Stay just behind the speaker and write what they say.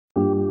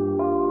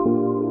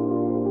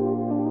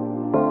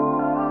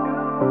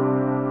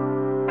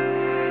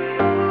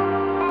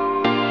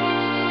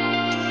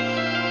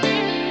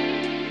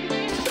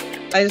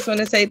I just want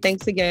to say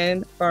thanks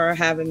again for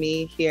having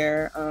me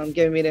here,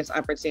 giving me this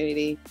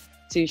opportunity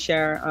to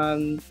share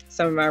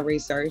some of my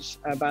research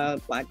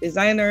about Black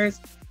designers,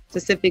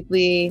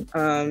 specifically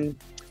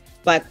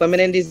Black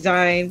women in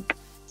design.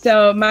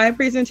 So my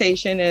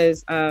presentation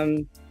is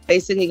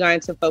basically going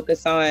to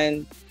focus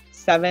on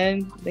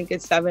I think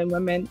it's seven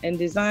women in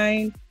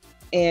design,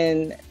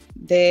 and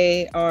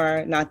they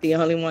are not the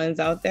only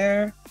ones out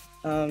there.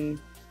 There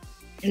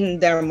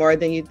are more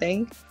than you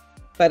think.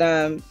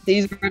 But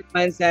these are the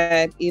ones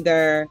that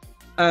either,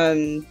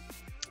 there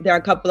are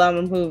a couple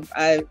of them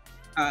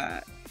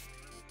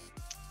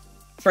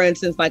for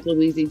instance, like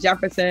Louise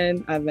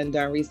Jefferson, I've been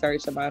doing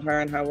research about her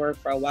and her work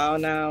for a while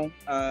now.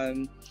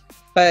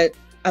 But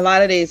a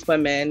lot of these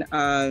women,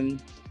 I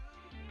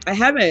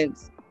haven't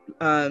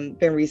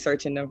been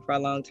researching them for a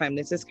long time.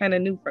 This is kind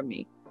of new for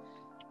me.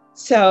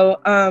 So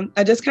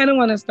I just kind of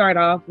want to start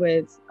off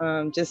with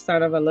just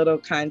sort of a little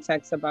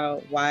context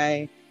about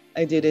why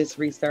I do this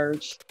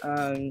research.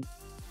 So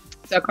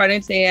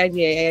according to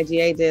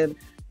AIGA did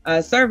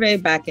a survey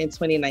back in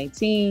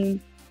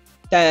 2019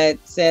 that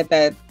said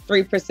that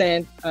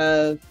 3%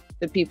 of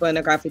the people in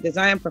the graphic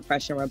design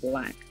profession were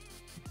Black.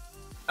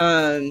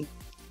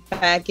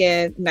 Back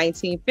in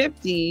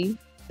 1950,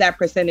 that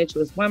percentage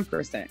was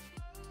 1%.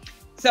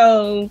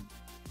 So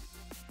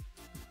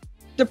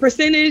the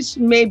percentage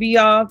may be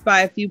off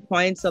by a few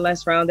points, so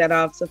let's round that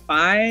off to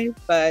 5,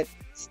 but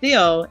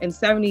still, in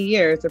 70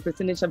 years, the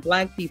percentage of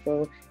Black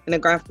people in the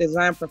graphic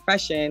design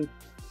profession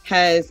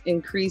has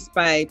increased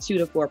by 2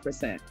 to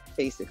 4%,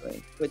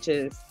 basically, which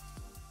is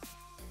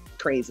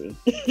crazy.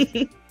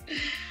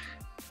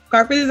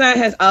 Graphic design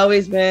has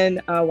always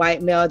been a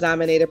white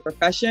male-dominated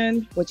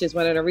profession, which is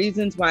one of the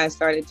reasons why I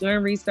started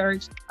doing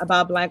research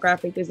about Black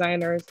graphic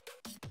designers.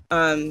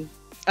 I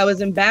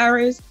was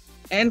embarrassed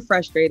and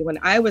frustrated when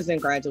I was in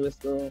graduate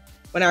school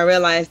when I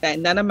realized that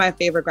none of my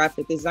favorite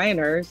graphic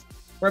designers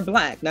were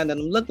Black. None of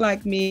them looked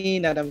like me.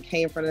 None of them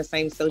came from the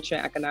same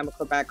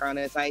socioeconomical background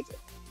as I did.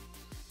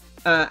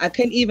 I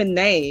couldn't even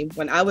name,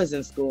 when I was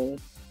in school,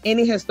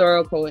 any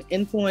historical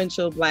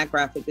influential Black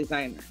graphic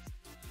designers.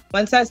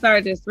 Once I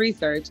started this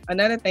research,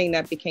 another thing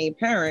that became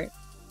apparent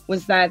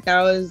was that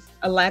there was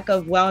a lack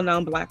of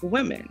well-known Black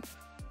women,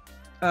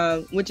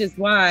 which is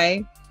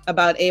why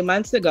about 8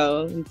 months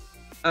ago,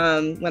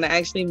 when I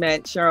actually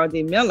met Cheryl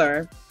D.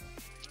 Miller,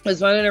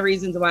 was one of the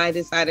reasons why I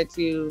decided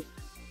to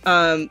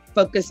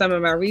focus some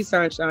of my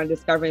research on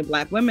discovering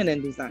Black women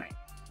in design.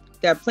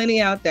 There are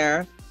plenty out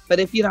there, but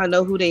if you don't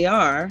know who they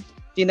are,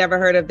 if you never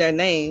heard of their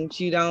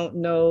names, you don't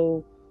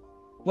know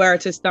where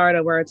to start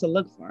or where to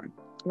look for,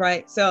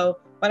 right? So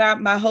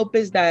my hope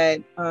is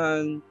that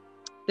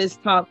this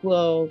talk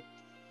will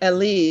at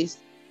least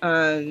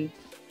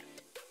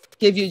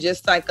give you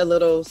just like a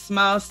little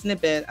small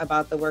snippet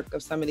about the work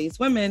of some of these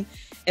women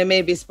and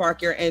maybe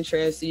spark your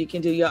interest so you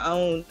can do your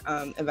own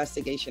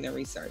investigation and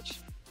research.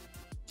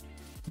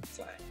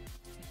 Slide.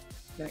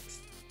 Next.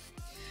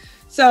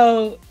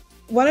 So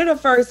one of the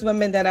first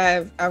women that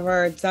I've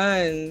ever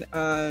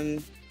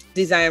done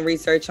design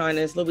research on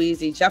is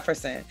Louise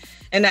Jefferson.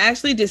 And I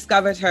actually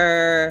discovered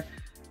her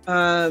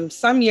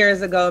some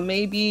years ago,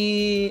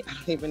 maybe, I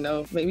don't even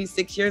know, maybe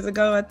 6 years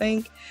ago, I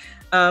think.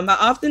 I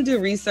often do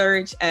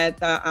research at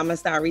the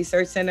Amistad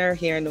Research Center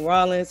here in New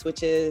Orleans,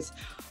 which is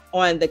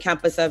on the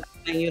campus of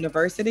DePaul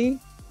University.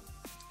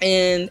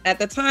 And at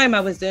the time I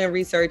was doing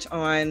research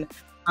on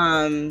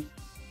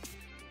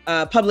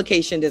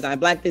publication design,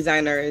 Black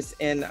designers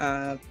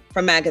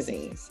for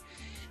magazines.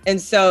 And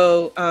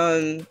so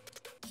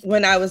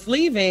when I was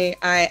leaving,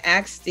 I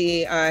asked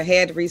the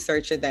head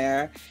researcher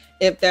there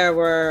if there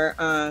were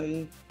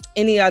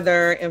any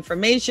other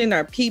information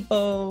or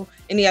people,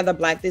 any other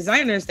Black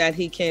designers that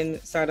he can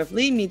sort of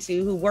lead me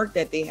to who work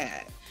that they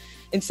had.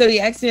 And so he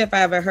asked me if I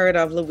ever heard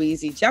of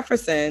Louise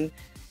Jefferson.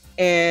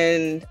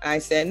 And I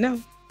said,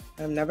 no,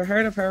 I've never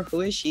heard of her.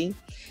 Who is she?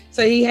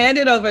 So he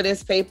handed over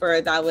this paper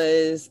that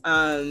was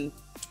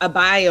a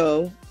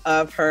bio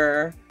of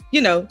her,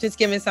 just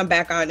giving some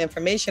background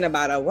information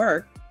about her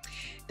work.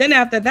 Then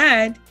after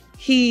that,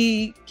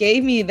 he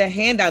gave me the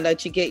handout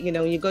that you get,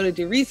 when you go to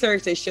do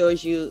research, they show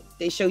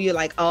you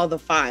like all the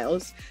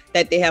files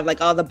that they have,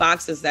 like all the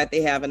boxes that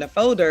they have in the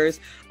folders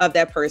of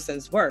that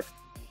person's work.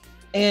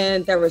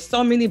 And there were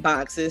so many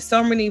boxes,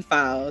 so many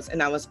files,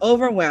 and I was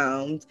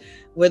overwhelmed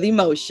with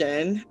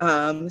emotion.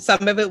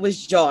 Some of it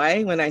was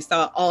joy when I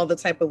saw all the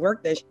type of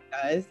work that she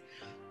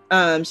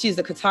does. She's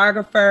a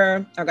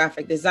cartographer, a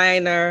graphic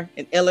designer,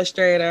 an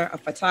illustrator, a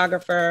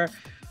photographer,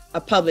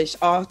 a published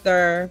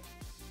author.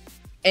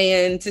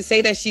 And to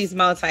say that she's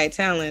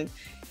multi-talented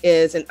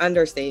is an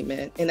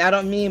understatement. And I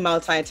don't mean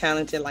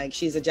multi-talented like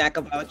she's a jack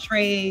of all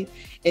trades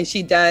and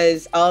she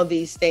does all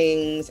these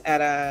things at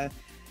an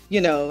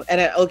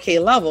okay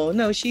level.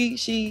 No,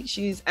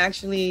 she's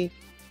actually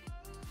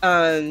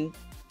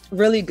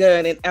really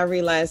good in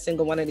every last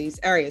single one of these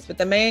areas. But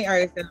the main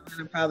areas that I'm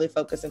going to probably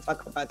focus and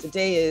talk about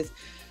today is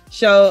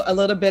show a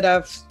little bit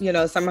of,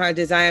 some of her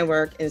design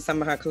work and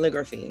some of her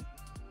calligraphy.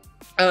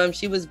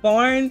 She was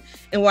born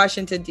in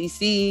Washington,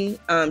 D.C.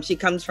 She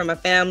comes from a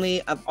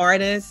family of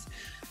artists.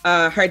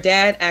 Her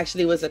dad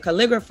actually was a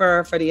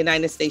calligrapher for the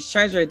United States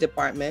Treasury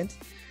Department.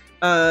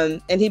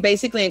 And he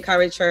basically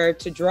encouraged her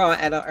to draw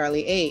at an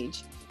early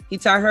age. He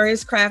taught her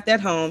his craft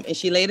at home, and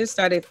she later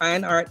studied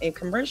fine art and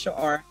commercial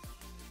art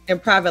in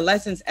private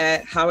lessons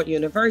at Howard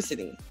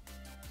University.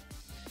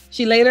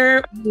 She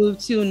later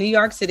moved to New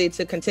York City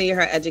to continue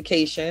her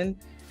education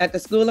at the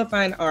School of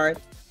Fine Art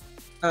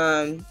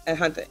at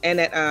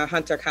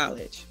Hunter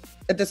College,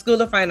 at the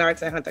School of Fine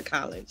Arts at Hunter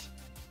College.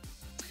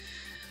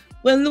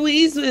 When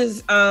Louise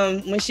was,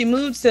 when she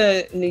moved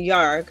to New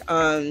York,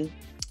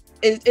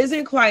 it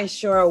isn't quite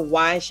sure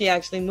why she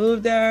actually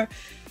moved there.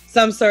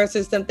 Some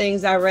sources, some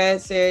things I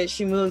read said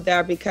she moved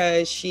there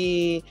because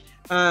she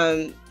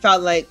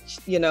felt like,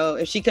 you know,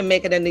 if she can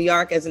make it in New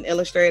York as an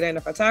illustrator and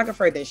a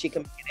photographer, then she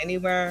can make it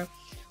anywhere.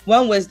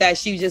 One was that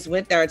she just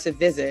went there to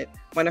visit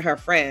one of her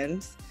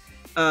friends,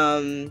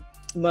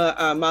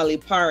 Molly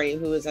Pari,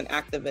 who is an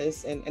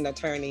activist and an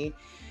attorney,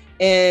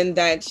 and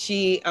that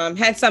she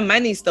had some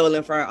money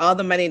stolen from her, all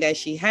the money that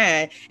she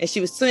had, and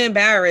she was too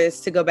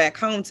embarrassed to go back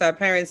home to her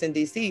parents in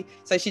DC,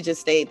 so she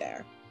just stayed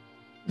there.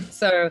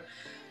 So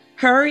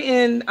her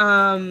and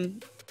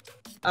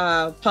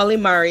Polly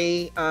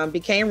Murray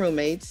became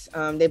roommates.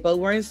 They both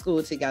were in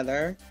school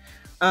together.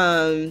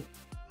 And,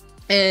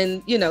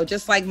 you know,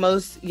 just like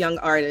most young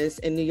artists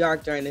in New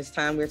York during this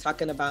time, we're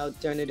talking about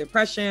during the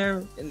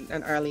Depression in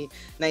early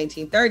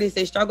 1930s,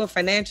 they struggled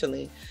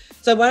financially.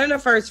 So one of the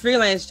first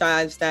freelance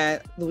jobs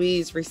that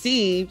Louise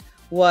received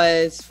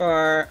was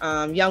for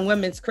Young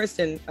Women's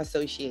Christian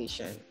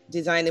Association,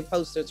 designing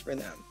posters for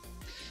them.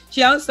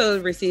 She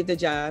also received a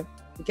job,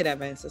 you can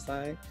advance the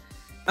slide,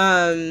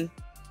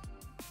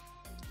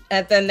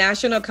 at the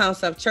National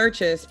Council of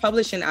Churches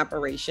publishing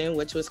operation,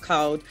 which was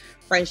called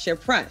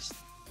Friendship Press.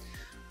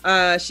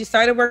 She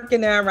started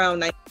working there around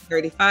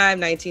 1935,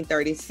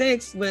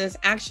 1936, was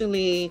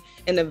actually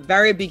in the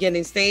very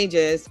beginning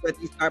stages where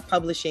they start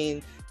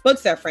publishing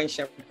books at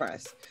Friendship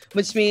Press,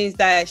 which means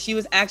that she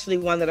was actually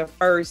one of the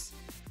first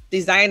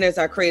designers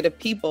or creative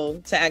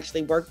people to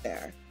actually work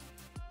there.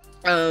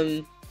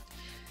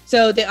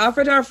 So they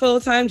offered her a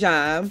full-time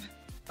job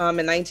in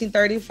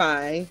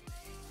 1935.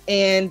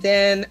 And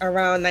then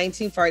around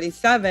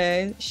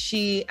 1947,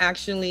 she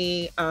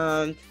actually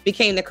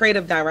became the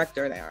creative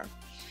director there.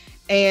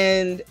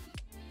 And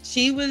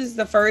she was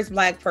the first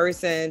Black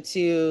person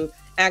to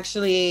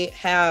actually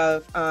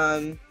have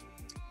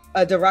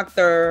a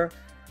director,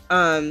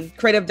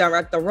 creative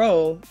director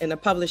role in the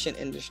publishing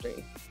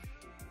industry.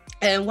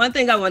 And one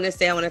thing I want to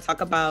say, I want to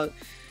talk about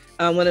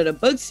one of the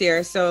books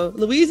here. So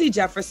Louise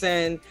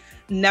Jefferson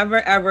never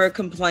ever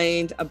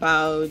complained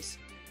about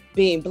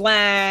being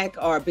Black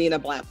or being a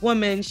Black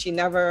woman. She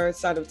never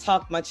sort of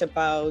talked much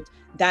about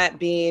that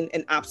being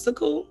an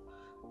obstacle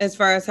as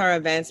far as her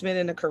advancement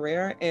in a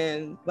career.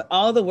 And with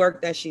all the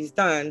work that she's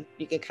done,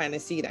 you can kind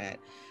of see that.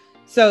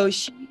 So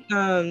she,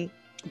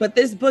 but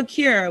this book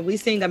here, We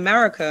Sing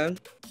America,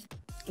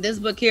 this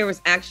book here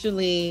was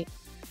actually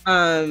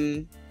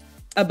a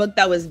book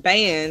that was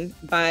banned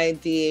by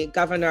the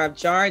governor of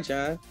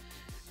Georgia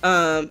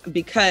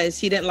because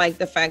he didn't like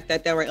the fact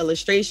that there were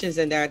illustrations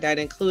in there that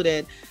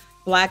included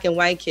Black and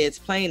white kids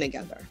playing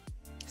together.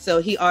 So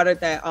he ordered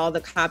that all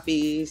the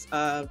copies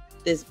of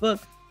this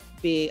book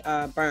be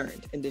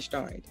burned and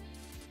destroyed.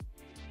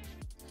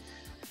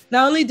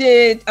 Not only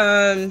did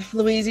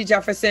Louise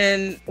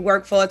Jefferson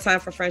work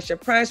full-time for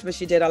Friendship Press, but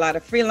she did a lot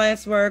of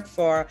freelance work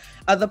for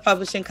other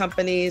publishing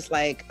companies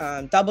like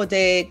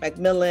Doubleday,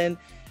 Macmillan,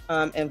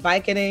 and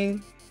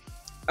Vicodin.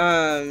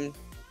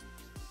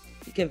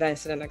 You can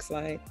advance to the next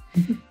slide.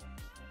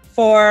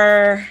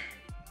 For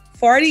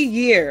 40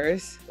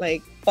 years,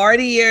 like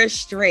 40 years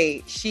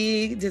straight,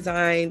 she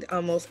designed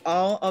almost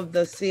all of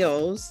the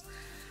seals,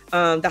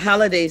 the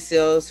holiday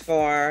seals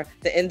for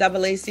the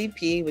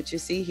NAACP, which you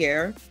see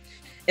here.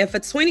 And for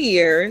 20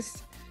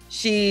 years,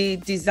 she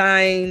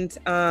designed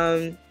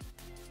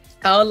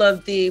all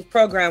of the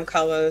program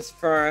colors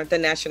for the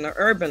National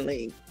Urban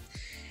League.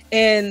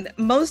 And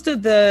most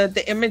of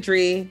the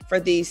imagery for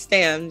these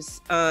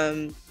stems,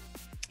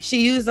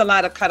 she used a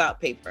lot of cutout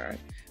paper,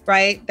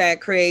 right?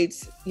 That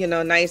creates, you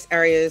know, nice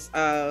areas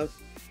of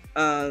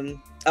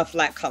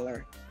flat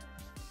color.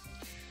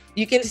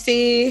 You can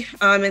see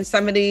in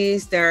some of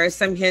these, there is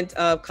some hint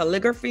of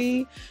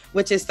calligraphy,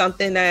 which is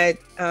something that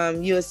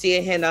you'll see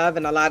a hint of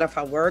in a lot of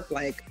her work,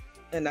 like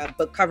in the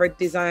book cover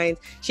designs.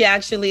 She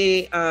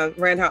actually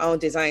ran her own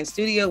design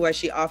studio where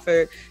she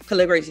offered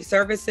calligraphy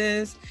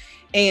services.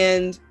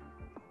 And,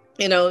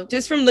 you know,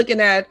 just from looking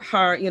at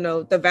her, you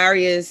know, the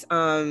various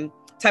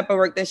type of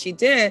work that she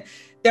did,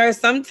 there are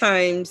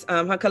sometimes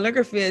her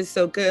calligraphy is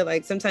so good.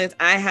 Like sometimes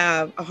I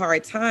have a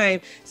hard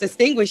time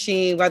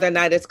distinguishing whether or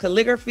not it's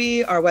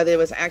calligraphy or whether it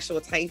was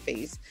actual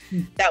typeface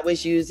that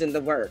was used in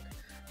the work.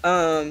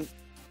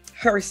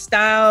 Her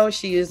style,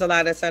 she used a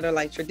lot of sort of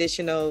like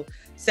traditional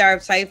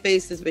serif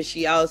typefaces, but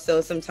she also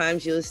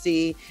sometimes you'll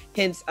see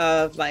hints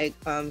of like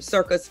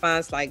circus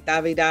fonts like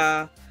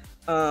Davida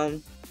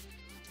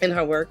in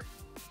her work.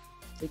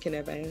 We can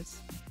advance.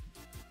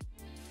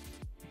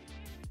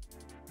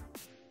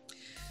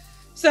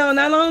 So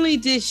not only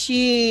did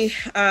she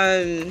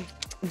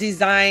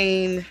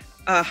design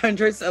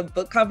hundreds of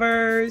book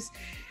covers,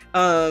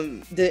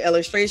 the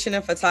illustration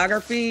and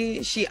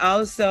photography, she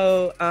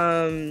also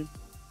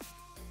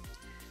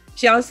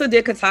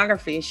did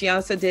cartography. She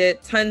also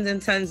did tons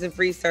and tons of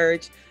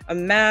research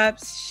on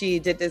maps. She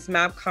did this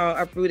map called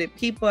Uprooted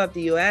People of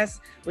the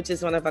US, which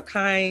is one of a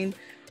kind.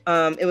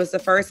 It was the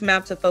first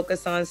map to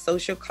focus on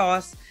social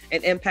costs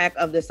and impact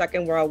of the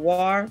Second World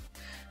War.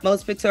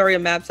 Most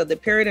pictorial maps of the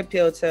period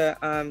appeal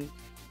to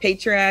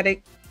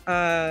patriotic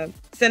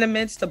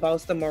sentiments to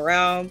bolster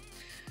morale.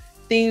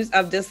 Themes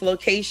of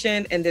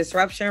dislocation and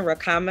disruption were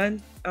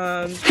common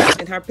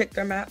in her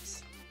picture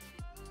maps.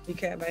 You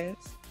can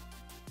advance.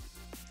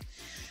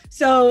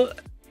 So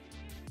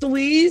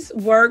Louise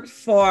worked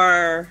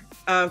for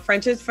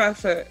French's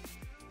for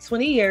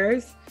 20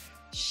 years.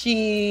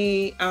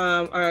 She,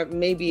 or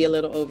maybe a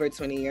little over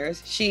 20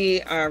 years.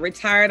 She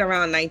retired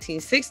around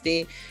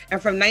 1960.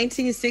 And from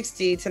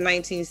 1960 to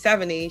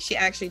 1970, she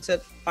actually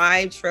took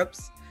 5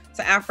 trips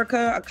to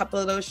Africa. A couple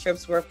of those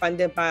trips were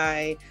funded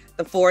by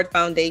the Ford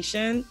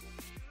Foundation.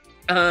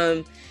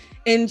 And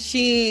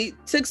she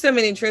took so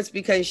many trips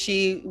because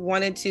she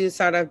wanted to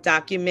sort of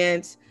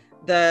document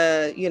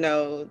the,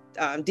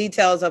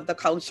 details of the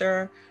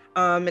culture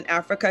in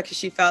Africa, because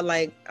she felt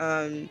like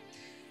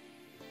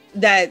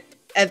that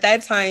at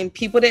that time,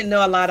 people didn't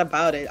know a lot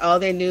about it. All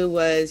they knew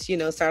was,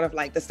 sort of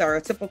like the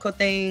stereotypical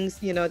things,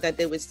 that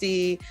they would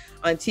see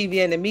on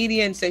TV and the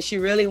media. And so she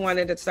really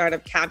wanted to sort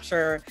of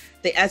capture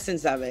the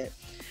essence of it.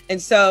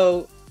 And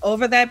so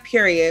over that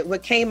period,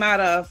 what came out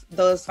of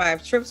those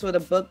 5 trips was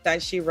a book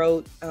that she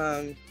wrote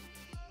and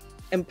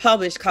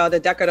published called The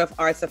Decorative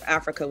Arts of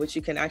Africa, which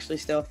you can actually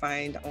still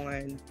find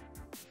on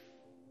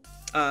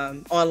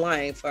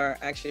online for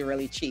actually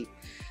really cheap.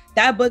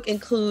 That book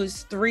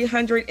includes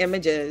 300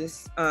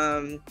 images,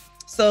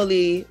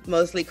 mostly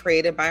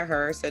created by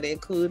her. So they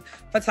include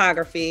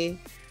photography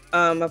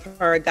of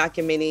her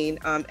documenting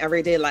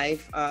everyday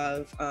life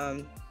of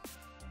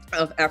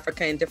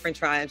Africa and different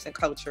tribes and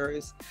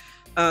cultures.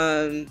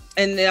 And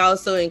they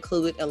also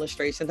include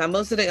illustrations. Now,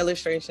 most of the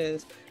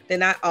illustrations, they're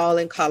not all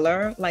in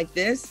color like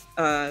this.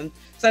 So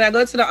when I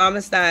go to the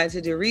Amistad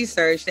to do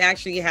research, they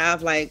actually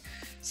have like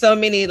so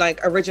many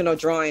like original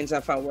drawings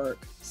of her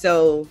work.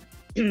 So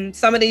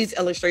some of these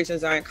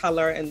illustrations are in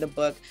color in the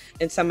book,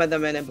 and some of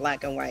them are in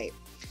black and white.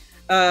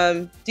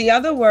 The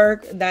other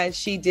work that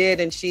she did,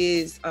 and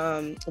she's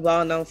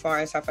well known for,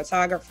 is her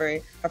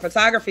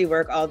photography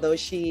work, although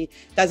she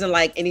doesn't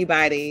like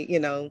anybody,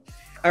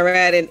 I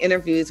read in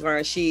interviews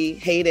where she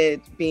hated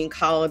being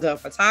called a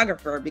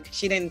photographer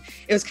because it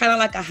was kind of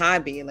like a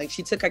hobby. Like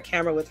she took her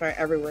camera with her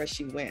everywhere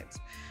she went.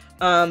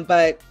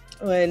 But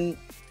when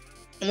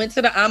I went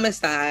to the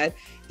Amistad,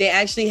 they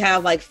actually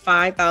have like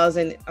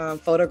 5,000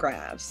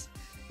 photographs,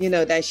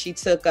 that she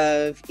took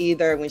of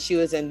either when she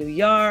was in New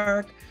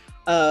York,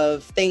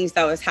 of things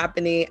that was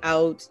happening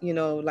out,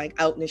 like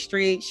out in the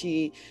street.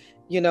 She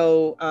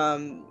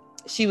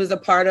was a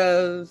part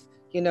of,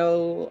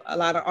 a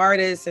lot of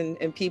artists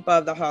and people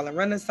of the Harlem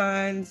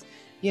Renaissance,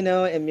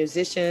 and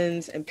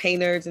musicians and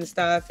painters and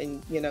stuff.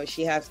 And,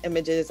 she has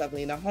images of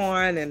Lena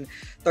Horne, and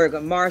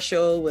Thurgood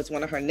Marshall was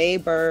one of her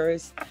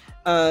neighbors.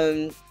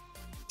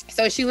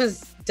 So she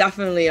was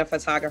definitely a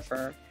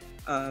photographer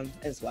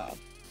as well.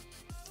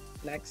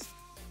 Next.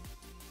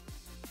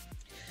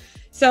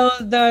 So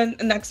the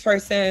next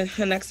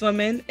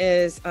woman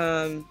is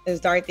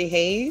Dorothy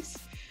Hayes.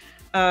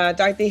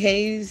 Dorothy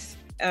Hayes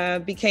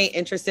became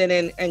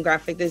interested in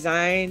graphic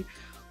design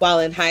while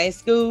in high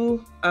school,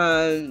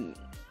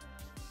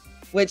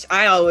 which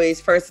I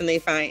always personally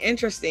find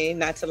interesting,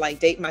 not to like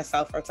date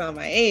myself or tell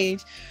my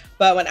age.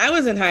 But when I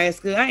was in high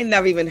school, I had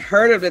never even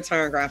heard of the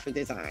term graphic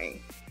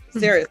design.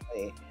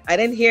 Seriously. I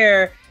didn't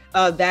hear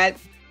that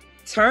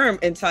term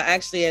until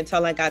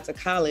I got to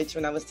college,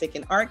 when I was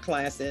taking art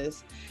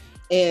classes.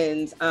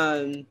 And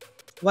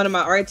one of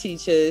my art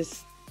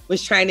teachers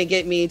was trying to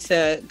get me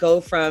to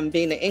go from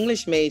being an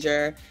English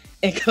major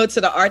and go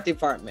to the art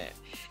department.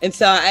 And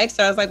so I asked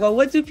her, I was like, well,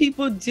 what do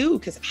people do?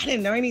 Because I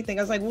didn't know anything.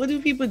 I was like, what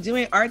do people do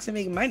in art to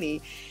make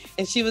money?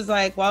 And she was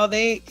like, well,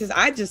 because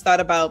I just thought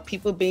about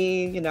people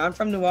being, I'm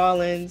from New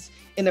Orleans,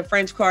 in the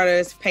French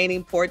quarters,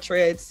 painting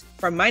portraits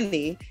for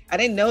money. I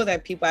didn't know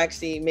that people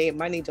actually made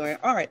money doing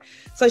art.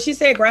 So she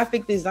said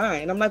graphic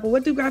design. I'm like, well,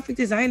 what do graphic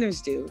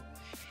designers do?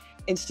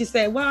 And she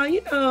said,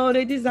 well,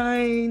 they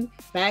design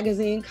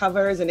magazine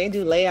covers and they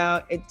do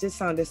layout. It just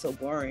sounded so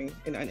boring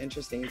and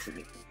uninteresting to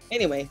me.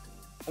 Anyway,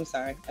 I'm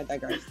sorry, I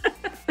digress.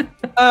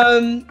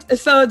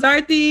 So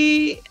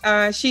Dorothy,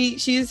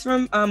 she's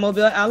from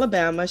Mobile,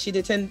 Alabama. She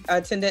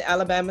attended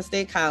Alabama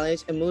State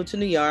College and moved to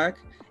New York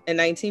in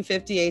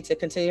 1958 to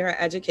continue her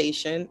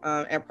education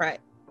at Pratt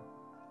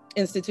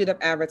Institute of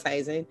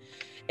Advertising.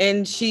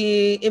 And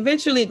she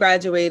eventually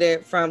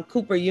graduated from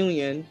Cooper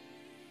Union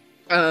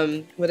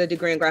with a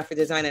degree in graphic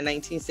design in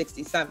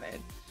 1967.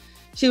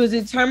 She was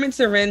determined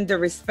to render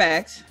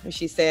respect,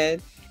 she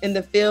said, in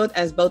the field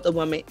as both a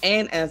woman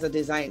and as a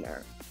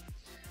designer.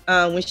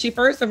 When she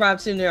first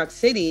arrived to New York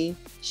City,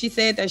 she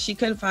said that she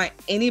couldn't find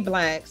any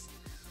Blacks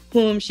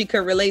whom she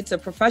could relate to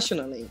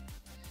professionally.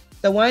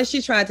 The ones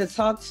she tried to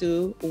talk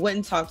to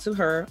wouldn't talk to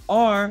her,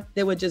 or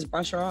they would just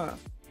brush her off.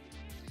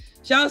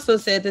 She also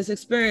said this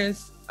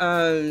experience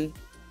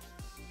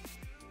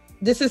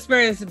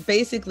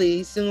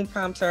basically soon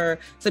prompted her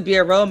to be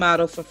a role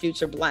model for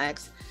future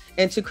Blacks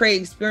and to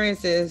create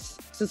experiences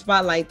to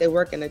spotlight their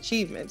work and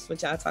achievements,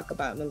 which I'll talk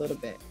about in a little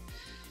bit.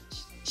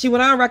 She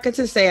went on record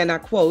to say, and I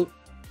quote,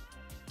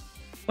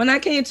 "When I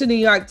came to New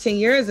York 10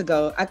 years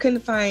ago, I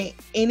couldn't find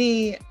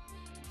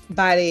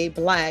anybody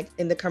Black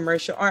in the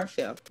commercial art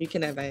field." You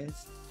can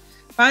advance.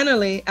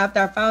 "Finally, after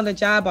I found a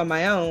job on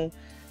my own,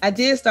 I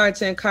did start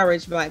to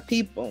encourage Black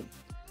people.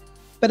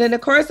 But in the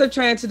course of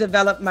trying to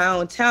develop my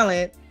own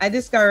talent, I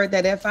discovered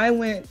that if I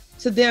went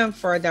to them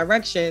for a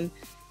direction,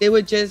 they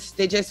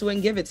just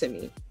wouldn't give it to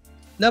me.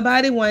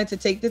 Nobody wanted to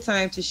take the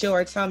time to show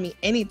or tell me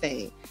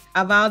anything.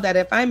 I vowed that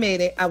if I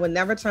made it, I would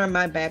never turn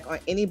my back on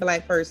any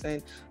Black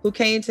person who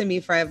came to me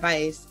for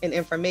advice and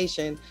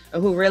information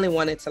and who really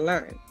wanted to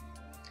learn."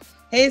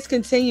 Hayes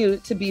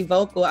continued to be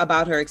vocal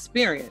about her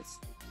experience.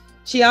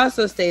 She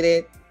also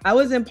stated, "I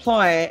was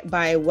employed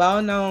by a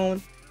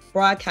well-known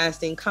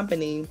broadcasting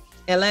company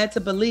and led to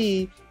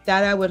believe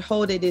that I would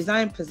hold a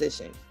design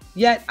position.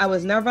 Yet I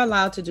was never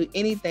allowed to do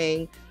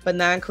anything but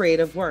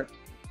non-creative work.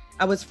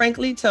 I was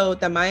frankly told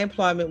that my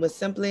employment was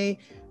simply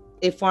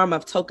a form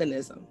of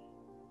tokenism."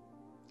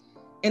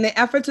 In an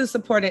effort to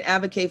support and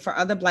advocate for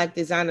other Black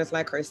designers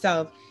like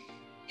herself,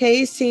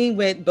 Hayes teamed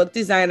with book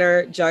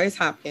designer Joyce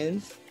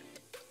Hopkins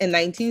in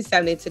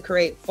 1970 to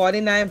create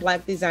 49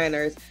 Black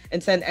designers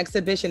into an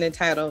exhibition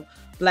entitled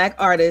Black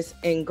Artists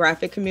in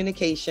Graphic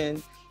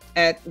Communication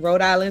at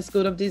Rhode Island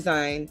School of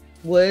Design,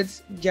 Wood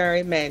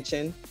Jerry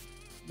Mansion,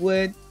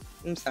 which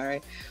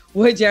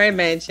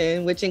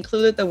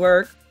included the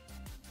work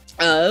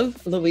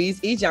of Louise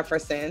E.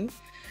 Jefferson,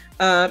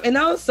 and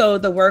also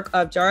the work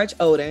of George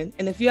Oden.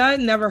 And if you had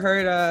never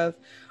heard of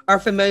or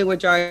familiar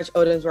with George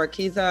Oden's work,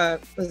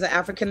 was an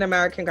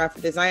African-American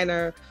graphic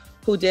designer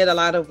who did a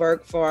lot of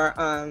work for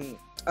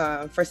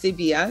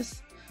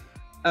CBS.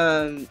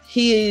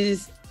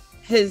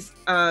 His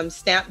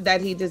stamp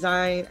that he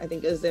designed, I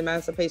think it was the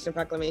Emancipation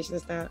Proclamation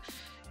stamp,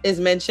 is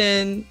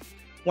mentioned,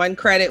 one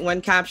credit, one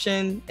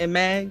caption in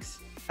Mags,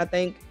 I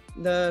think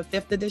the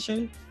 5th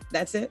edition,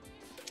 that's it.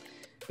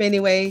 But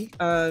anyway,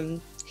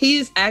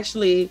 he's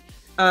actually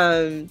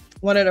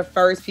one of the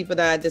first people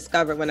that I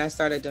discovered when I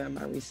started doing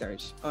my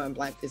research on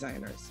Black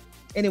designers.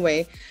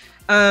 Anyway,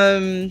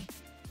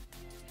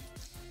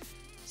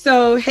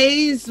 so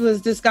Hayes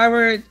was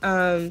discouraged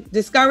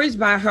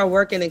by her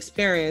work and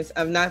experience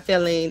of not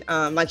feeling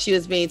like she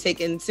was being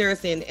taken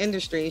seriously in the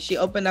industry. She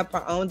opened up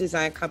her own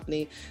design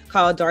company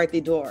called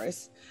Dorothy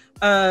Doors,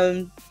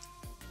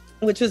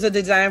 which was a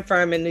design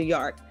firm in New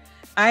York.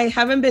 I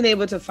haven't been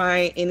able to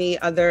find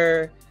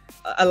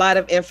a lot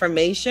of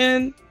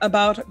information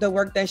about the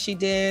work that she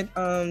did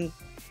at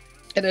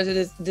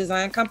a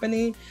design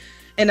company.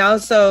 And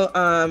also,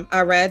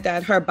 I read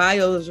that her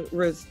bio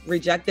was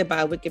rejected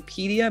by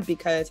Wikipedia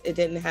because it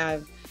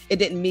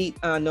didn't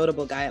meet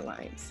notable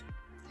guidelines.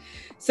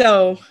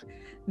 So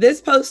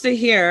this poster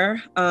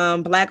here,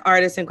 Black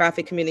Artists in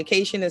Graphic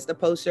Communication, is the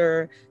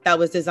poster that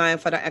was designed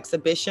for the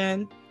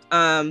exhibition.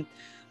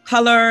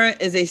 Color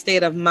is a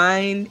State of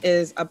Mind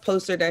is a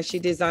poster that she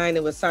designed.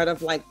 It was sort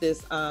of like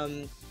this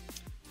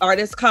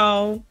artist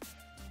call.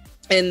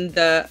 And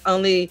the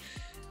only,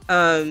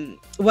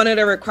 one of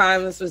the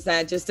requirements was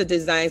that just to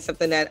design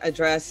something that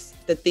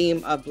addressed the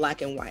theme of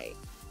Black and white.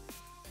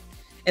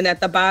 And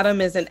at the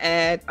bottom is an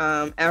ad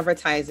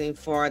advertising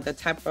for the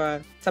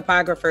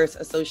Typographers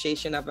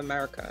Association of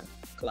America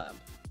Club.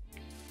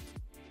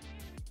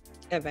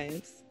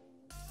 Advance.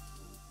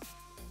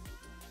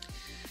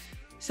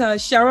 So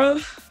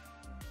Cheryl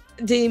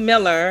D.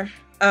 Miller,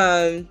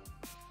 I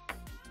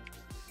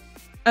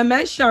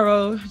met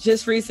Cheryl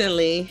just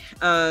recently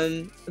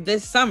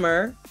this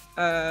summer.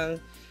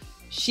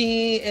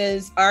 She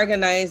is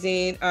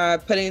organizing,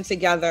 putting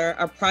together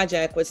a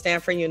project with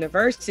Stanford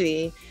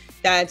University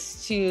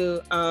that's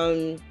to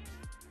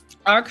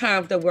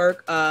archive the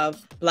work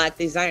of Black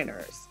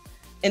designers.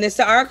 And it's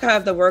to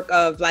archive the work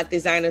of Black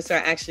designers who are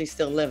actually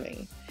still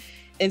living.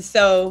 And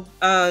so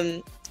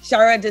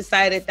Shara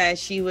decided that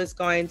she was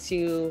going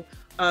to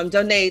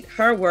donate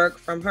her work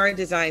from her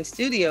design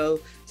studio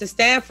to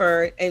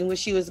Stanford. And what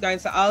she was going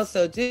to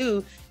also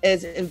do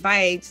is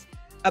invite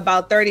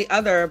about 30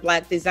 other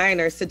Black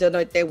designers to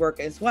donate their work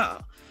as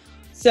well.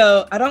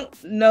 So I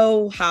don't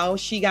know how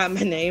she got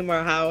my name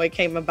or how it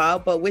came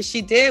about, but what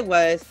she did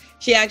was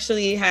she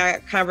actually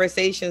had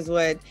conversations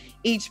with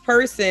each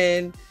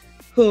person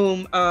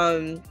whom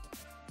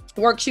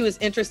work she was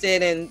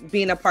interested in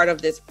being a part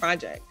of this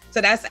project.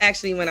 So that's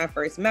actually when I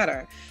first met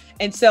her.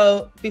 And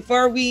so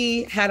before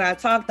we had our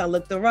talk, I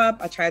looked her up.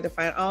 I tried to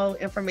find all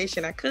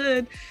information I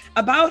could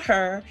about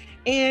her.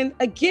 And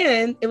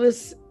again, it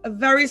was a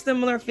very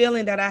similar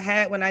feeling that I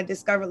had when I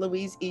discovered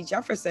Louise E.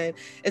 Jefferson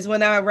is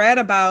when I read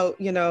about,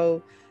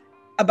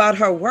 about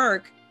her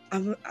work.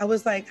 I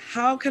was like,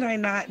 how could I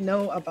not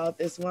know about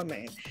this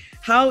woman?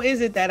 How is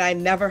it that I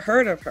never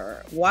heard of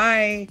her?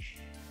 Why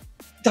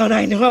don't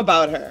I know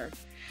about her?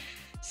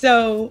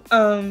 So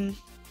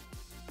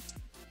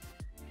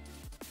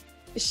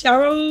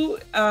Cheryl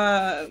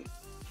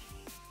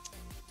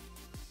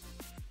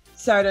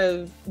sort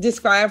of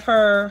describe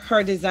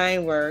her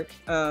design work,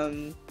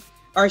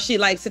 or she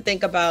likes to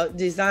think about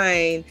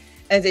design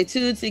as a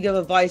tool to give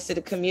a voice to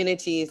the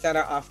communities that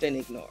are often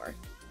ignored.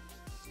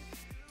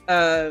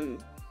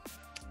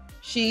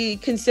 She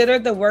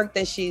considered the work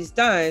that she's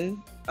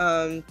done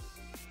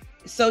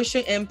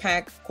social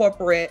impact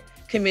corporate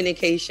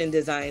communication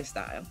design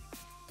style.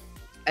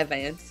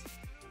 Advanced.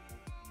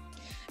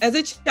 As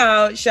a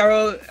child,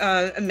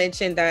 Cheryl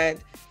mentioned that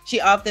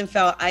she often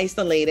felt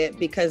isolated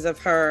because of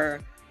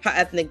her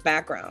ethnic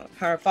background.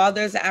 Her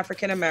father is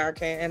African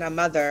American and her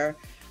mother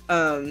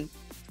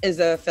is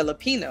a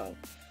Filipino.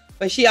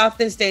 But she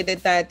often stated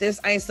that this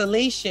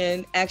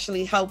isolation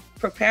actually helped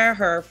prepare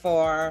her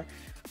for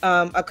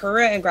a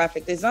career in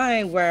graphic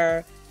design,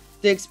 where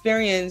the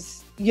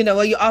experience,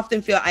 you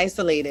often feel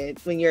isolated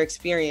when you're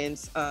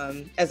experienced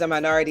as a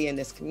minority in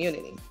this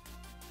community.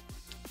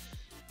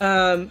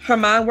 Her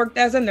mom worked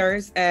as a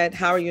nurse at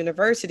Howard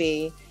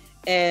University.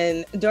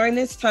 And during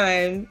this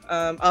time,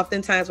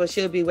 oftentimes when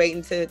she would be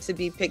waiting to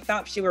be picked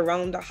up, she would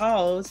roam the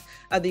halls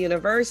of the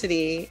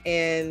university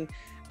and,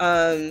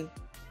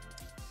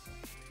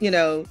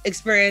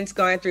 experience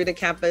going through the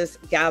campus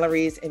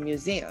galleries and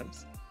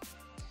museums.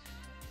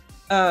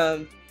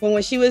 But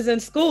when she was in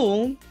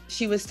school,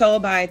 she was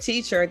told by a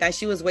teacher that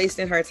she was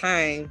wasting her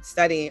time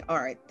studying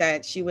art,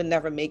 that she would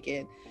never make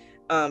it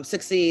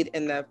succeed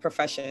in the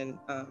profession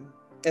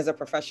as a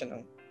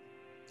professional.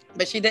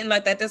 But she didn't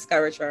let that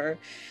discourage her.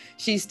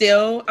 She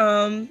still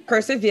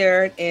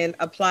persevered and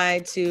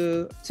applied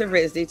to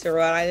RISD, to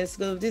Rhode Island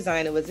School of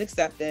Design, and was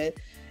accepted,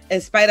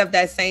 in spite of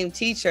that same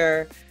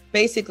teacher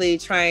basically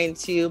trying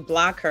to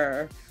block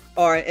her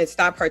or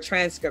stop her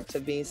transcript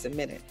from being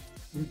submitted.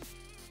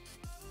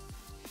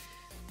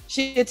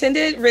 She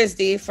attended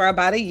RISD for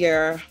about a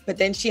year, but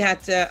then she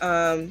had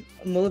to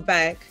move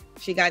back.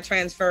 She got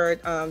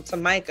transferred to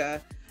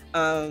MICA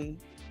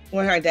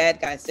when her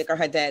dad got sick, or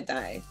her dad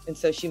died. And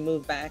so she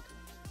moved back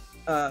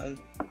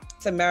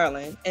to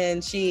Maryland,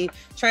 and she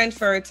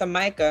transferred to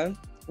MICA,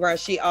 where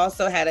she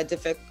also had a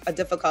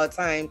difficult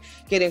time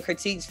getting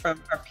critiques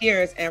from her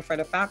peers and from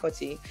the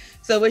faculty.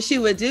 So what she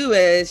would do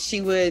is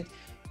she would,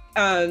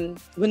 when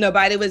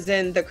nobody was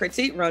in the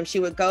critique room, she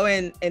would go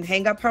in and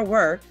hang up her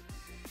work,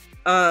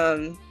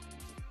 and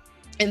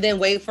then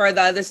wait for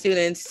the other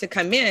students to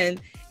come in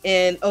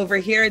and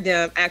overhear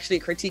them actually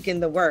critiquing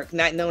the work,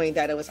 not knowing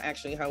that it was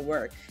actually her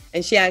work.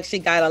 And she actually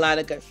got a lot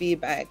of good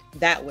feedback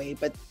that way,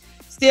 but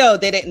still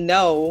they didn't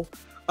know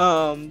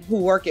who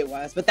work it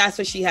was. But that's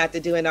what she had to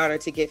do in order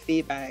to get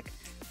feedback,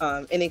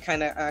 any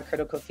kind of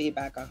critical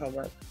feedback on her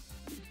work.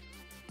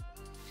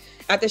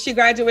 After she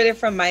graduated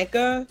from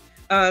MICA,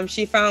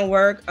 she found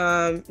work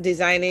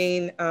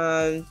designing,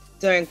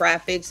 doing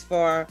graphics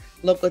for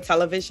local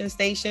television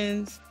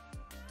stations.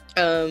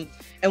 And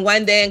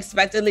one day,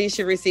 unexpectedly,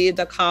 she received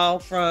a call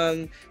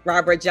from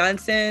Robert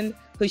Johnson,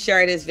 who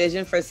shared his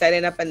vision for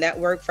setting up a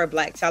network for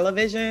Black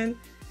television,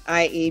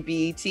 i.e.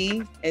 BET.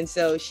 And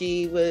so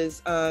she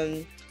was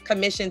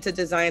commissioned to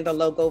design the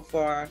logo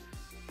for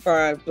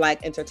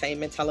Black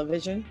entertainment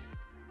television.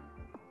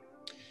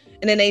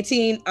 And in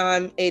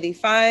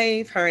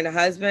 1885, her and her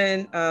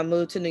husband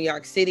moved to New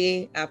York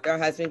City after her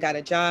husband got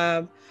a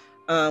job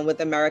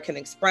with American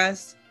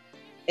Express.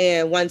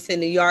 And once in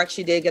New York,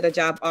 she did get a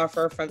job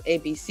offer from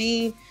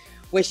ABC,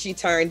 which she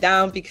turned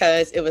down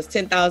because it was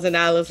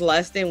 $10,000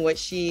 less than what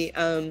she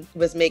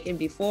was making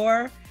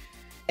before.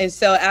 And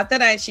so after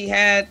that, she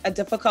had a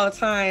difficult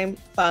time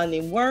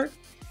finding work.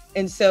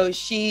 And so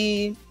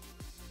she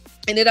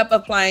ended up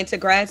applying to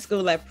grad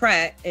school at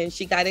Pratt, and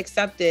she got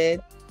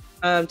accepted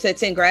to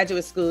attend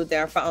graduate school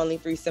there for only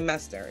 3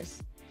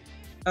 semesters.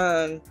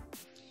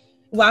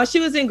 While she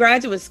was in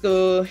graduate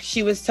school,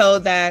 she was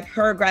told that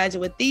her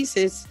graduate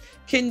thesis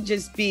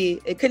couldn't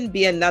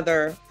be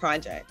another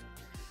project,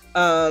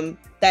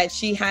 that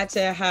she had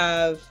to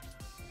have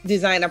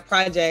designed a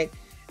project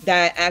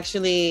that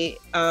actually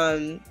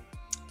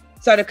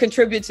sort of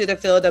contribute to the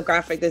field of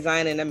graphic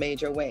design in a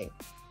major way.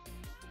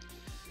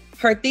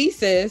 Her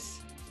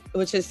thesis,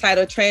 which is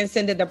titled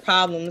Transcending the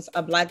Problems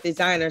of Black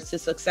Designers to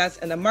Success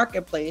in the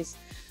Marketplace,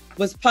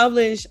 was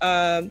published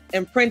and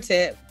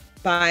printed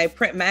by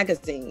Print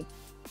Magazine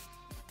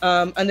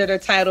under the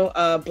title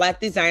of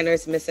Black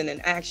Designers Missing in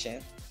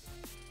Action,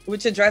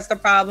 which addressed the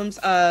problems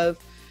of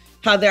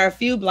how there are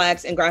few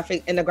Blacks in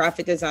the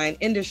graphic design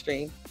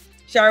industry.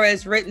 Shara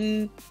has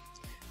written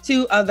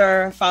 2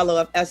 other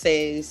follow-up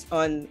essays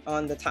on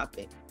the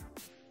topic.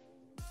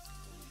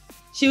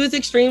 She was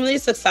extremely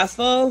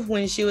successful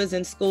when she was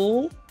in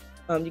school.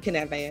 You can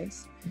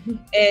advance.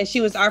 And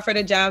she was offered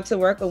a job to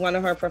work with one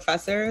of her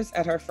professors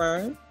at her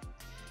firm.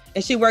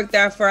 And she worked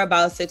there for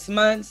about 6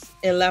 months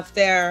and left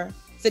there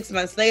 6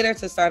 months later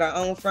to start her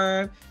own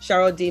firm,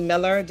 Cheryl D.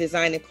 Miller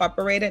Design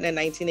Incorporated, in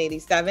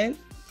 1987,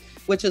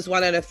 which was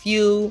one of the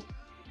few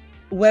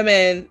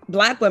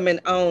Black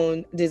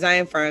women-owned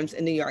design firms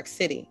in New York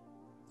City.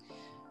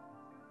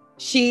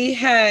 She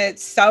had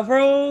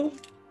several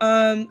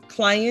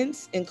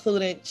clients,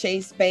 including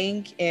Chase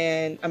Bank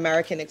and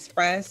American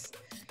Express.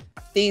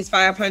 These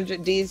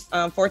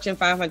Fortune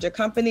 500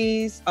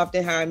 companies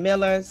often hire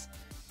Miller's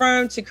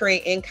firm to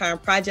create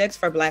in-kind projects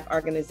for Black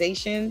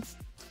organizations.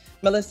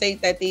 Miller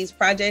states that these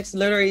projects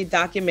literally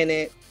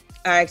documented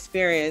our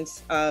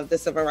experience of the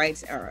Civil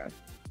Rights era.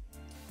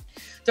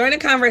 During the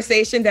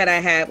conversation that I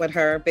had with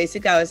her,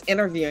 basically I was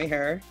interviewing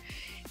her,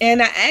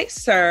 and I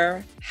asked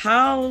her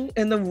how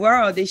in the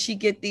world did she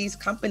get these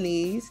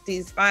companies,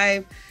 these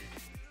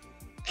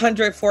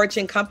 500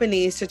 Fortune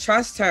companies, to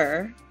trust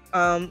her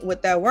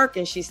with their work.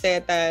 And she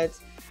said that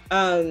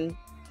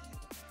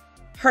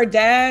her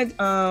dad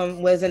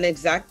was an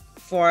exec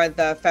for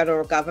the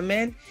federal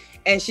government.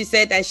 And she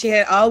said that she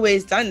had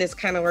always done this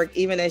kind of work,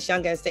 even as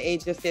young as the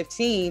age of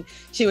 15.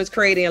 She was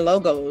creating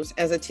logos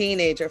as a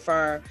teenager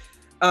for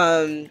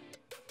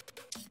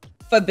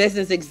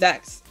business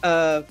execs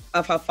of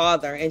her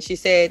father. And she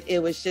said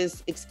it was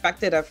just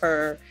expected of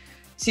her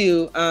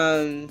to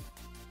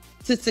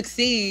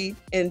succeed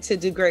and to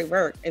do great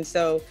work. And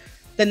so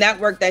the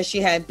network that she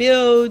had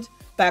built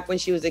back when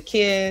she was a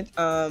kid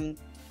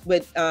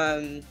with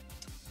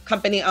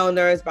company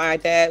owners by her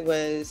dad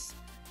was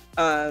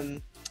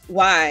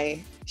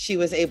why she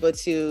was able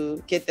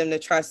to get them to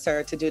trust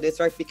her to do this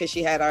work, because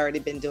she had already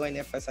been doing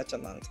it for such a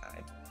long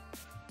time.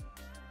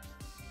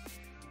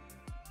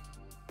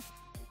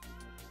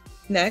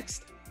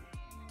 Next,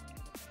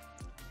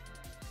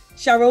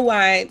 Cheryl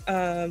White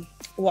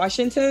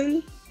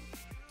Washington.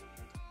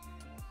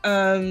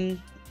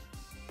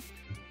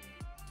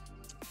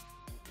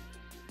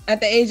 At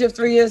the age of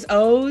 3 years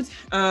old,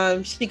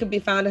 she could be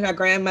found in her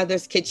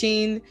grandmother's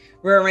kitchen,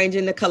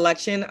 rearranging the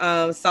collection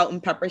of salt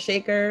and pepper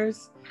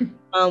shakers,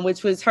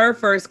 which was her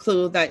first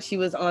clue that she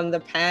was on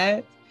the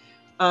path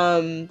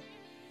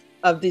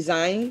of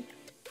design.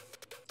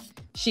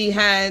 She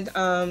had,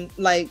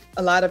 like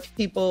a lot of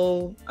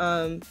people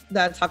that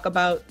I talk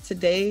about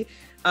today,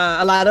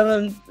 a lot of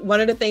them, one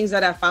of the things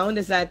that I found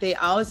is that they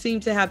all seem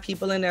to have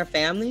people in their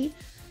family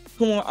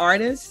who are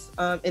artists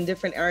in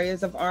different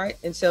areas of art.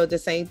 And so the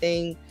same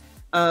thing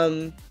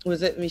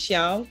was it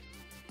Michelle.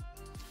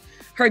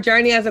 Her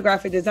journey as a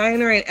graphic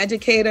designer and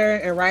educator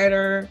and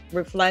writer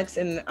reflects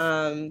an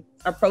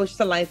approach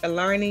to life and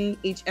learning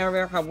each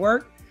area of her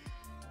work,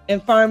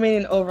 informing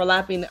and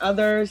overlapping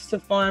others to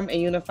form a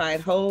unified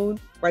whole,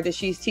 whether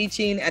she's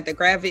teaching at the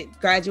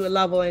graduate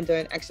level and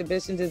doing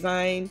exhibition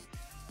design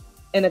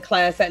in a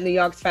class at New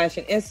York's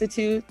Fashion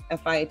Institute,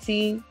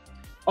 FIT,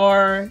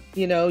 or,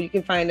 you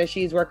can find her,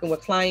 she's working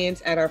with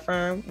clients at our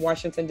firm,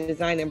 Washington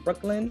Design in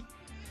Brooklyn,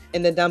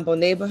 in the Dumbo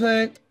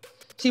neighborhood.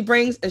 She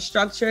brings a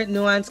structured,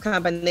 nuanced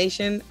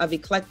combination of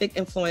eclectic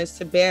influence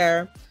to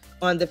bear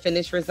on the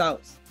finished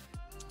results.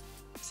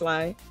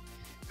 Slide.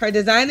 Her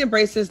design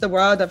embraces the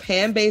world of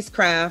hand-based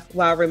craft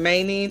while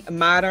remaining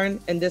modern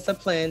and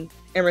disciplined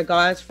in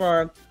regards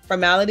for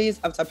formalities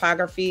of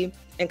typography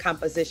and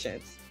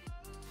compositions.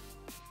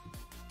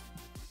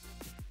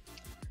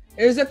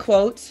 Here's a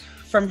quote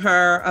from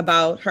her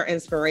about her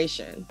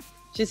inspiration.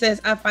 She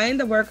says, "I find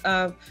the work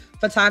of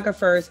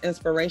photographers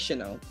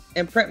inspirational,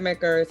 and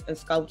printmakers and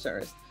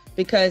sculptors,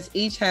 because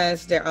each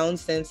has their own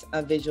sense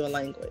of visual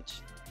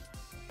language."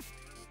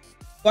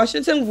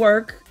 Washington's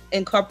work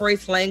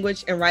incorporates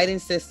language and writing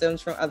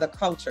systems from other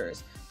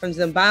cultures, from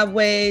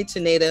Zimbabwe to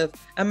Native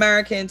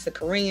American to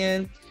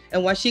Korean,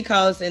 in what she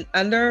calls an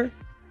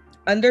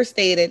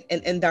understated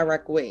and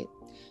indirect way.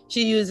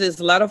 She uses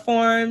letter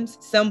forms,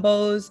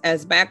 symbols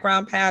as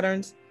background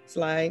patterns,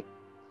 slide,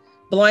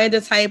 blowing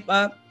the type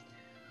up,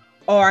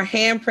 or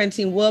hand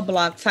printing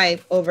woodblock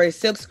type over a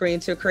silkscreen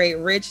to create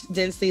rich,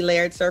 densely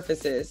layered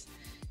surfaces.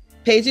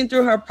 Paging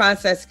through her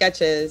process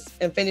sketches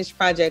and finished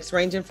projects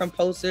ranging from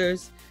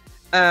posters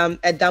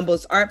at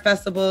Dumbo's art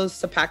festivals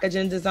to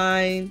packaging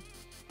design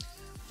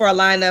for a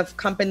line of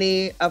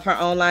company of her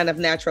own line of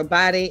natural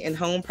body and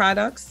home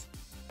products,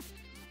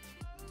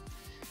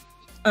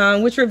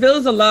 which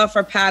reveals a love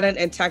for pattern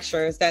and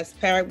textures that's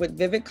paired with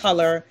vivid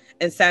color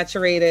and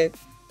saturated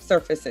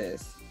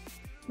surfaces.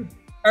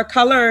 Her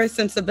color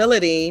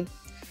sensibility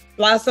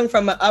blossomed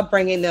from an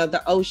upbringing of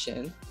the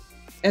ocean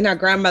and her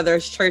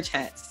grandmother's church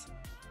hats.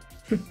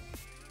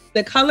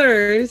 The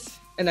colors,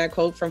 and I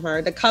quote from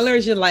her, "The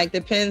colors you like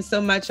depend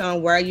so much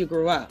on where you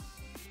grew up.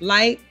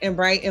 Light and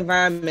bright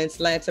environments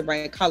led to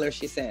bright colors,"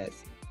 she says.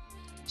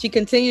 She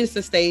continues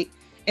to state,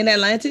 "In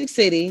Atlantic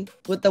City,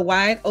 with the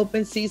wide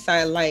open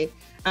seaside light,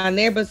 our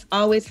neighbors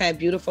always had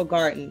beautiful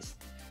gardens.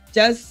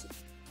 Just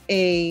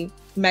a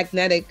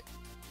mangeria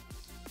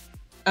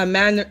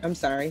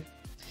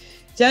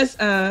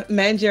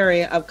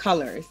of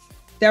colors.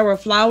 There were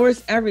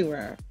flowers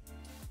everywhere.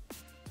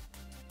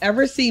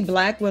 Ever see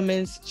Black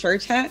women's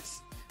church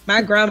hats?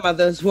 My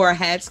grandmothers wore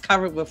hats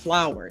covered with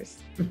flowers."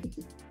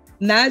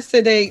 Not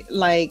so they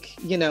like,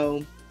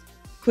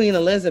 Queen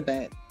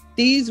Elizabeth.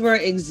 These were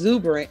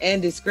exuberant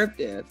and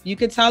descriptive. You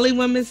could tell a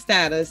woman's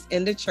status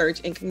in the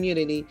church and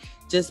community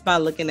just by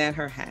looking at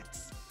her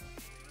hats.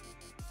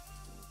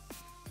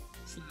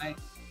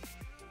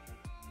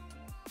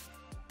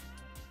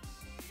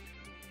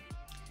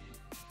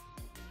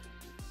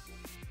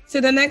 So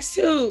the next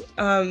two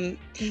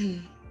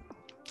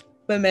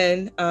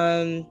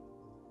women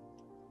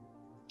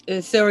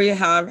is Sylvia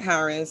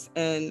Harris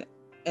and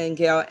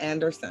Gail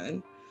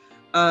Anderson.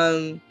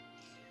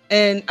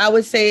 And I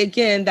would say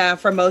again that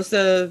for most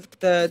of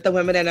the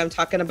women that I'm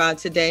talking about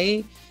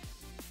today,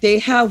 they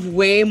have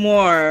way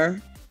more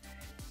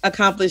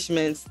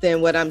accomplishments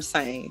than what I'm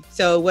saying.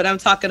 So what I'm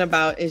talking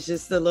about is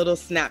just a little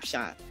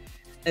snapshot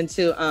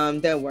into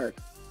their work.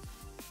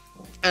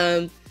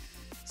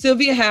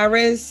 Sylvia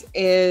Harris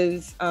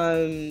is,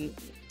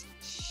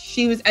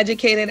 she was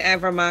educated at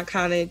Vermont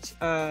College,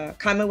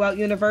 Commonwealth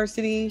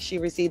University. She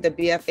received a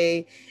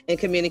BFA in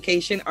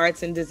Communication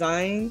Arts and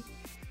Design.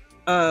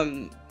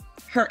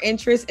 Her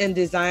interest in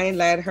design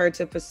led her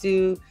to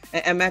pursue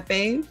an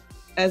MFA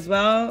as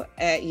well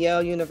at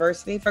Yale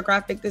University for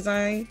graphic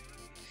design.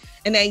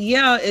 And at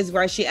Yale is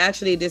where she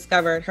actually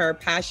discovered her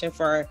passion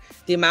for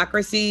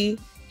democracy,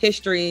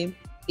 history,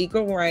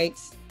 equal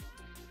rights.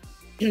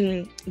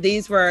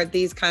 These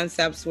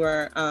concepts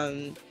were,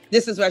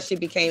 this is where she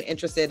became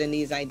interested in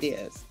these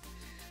ideas.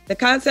 The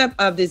concept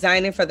of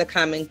designing for the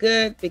common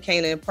good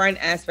became an important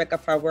aspect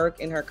of her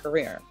work in her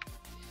career.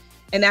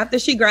 And after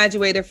she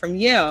graduated from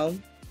Yale,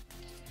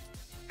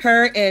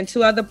 her and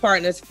two other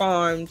partners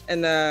formed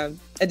a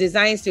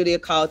design studio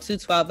called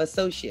 212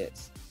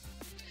 Associates,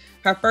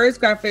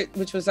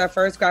 which was her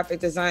first graphic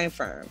design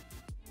firm.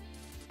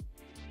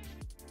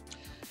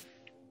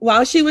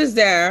 While she was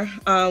there,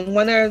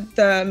 one of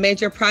the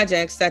major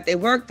projects that they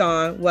worked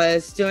on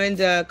was doing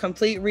the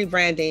complete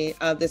rebranding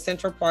of the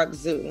Central Park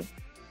Zoo.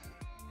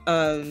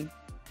 And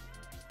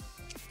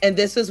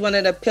this was one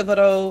of the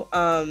pivotal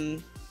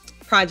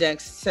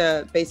projects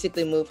to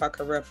basically move her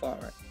career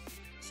forward.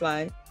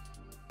 Slide.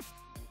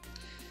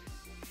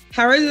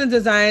 Harris's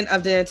design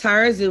of the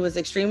entire zoo was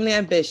extremely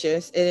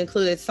ambitious. It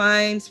included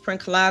signs, print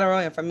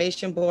collateral,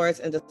 information boards,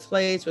 and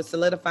displays which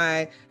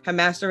solidified her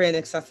mastery and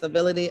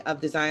accessibility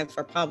of designs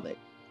for public.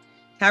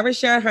 Harris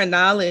shared her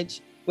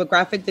knowledge with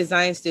graphic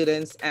design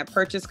students at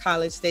Purchase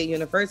College State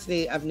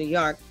University of New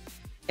York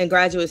and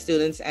graduate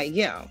students at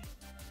Yale.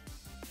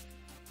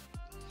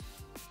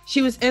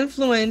 She was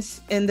also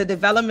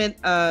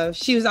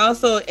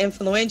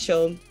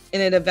influential in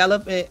the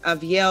development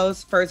of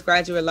Yale's first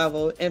graduate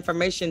level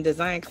information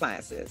design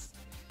classes.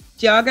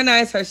 She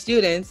organized her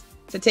students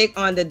to take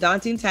on the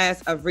daunting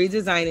task of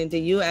redesigning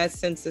the U.S.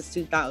 Census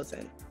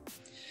 2000.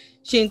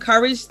 She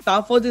encouraged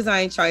thoughtful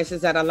design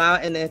choices that allow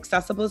an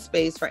accessible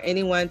space for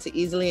anyone to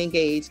easily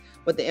engage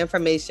with the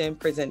information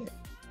presented.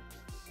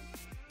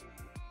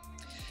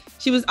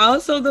 She was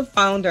also the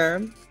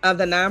founder of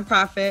the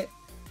nonprofit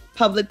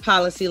Public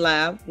Policy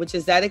Lab, which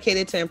is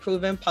dedicated to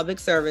improving public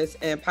service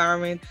and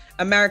empowering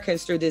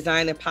Americans through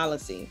design and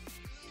policy.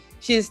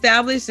 She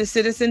established the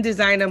Citizen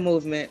Designer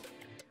Movement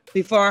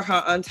before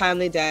her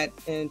untimely death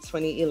in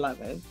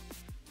 2011.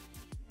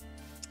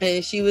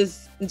 And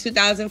in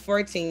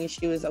 2014,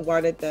 she was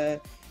awarded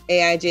the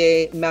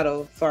AIGA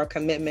Medal for her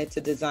commitment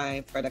to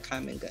design for the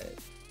common good.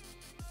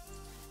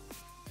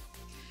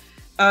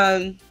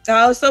 I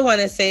also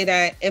want to say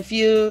that if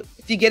you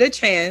get a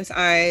chance,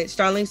 I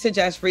strongly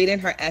suggest reading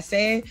her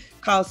essay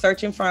called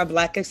Searching for a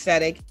Black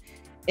Aesthetic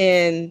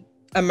in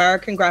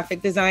American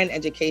Graphic Design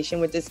Education,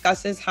 which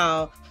discusses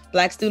how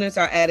Black students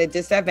are at a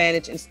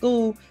disadvantage in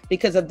school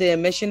because of the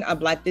omission of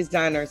Black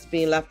designers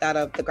being left out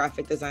of the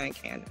graphic design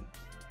canon.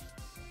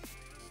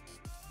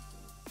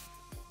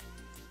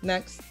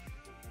 Next.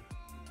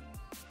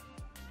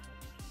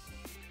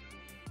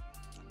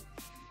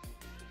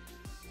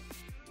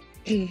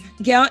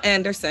 Gail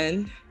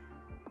Anderson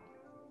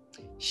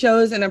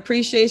shows an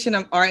appreciation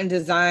of art and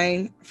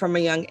design from a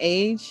young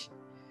age,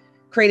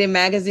 creating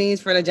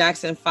magazines for the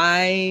Jackson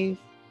 5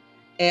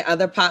 and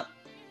other pop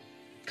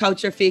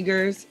culture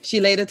figures. She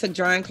later took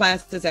drawing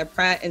classes at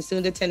Pratt and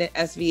soon attended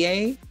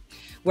SVA,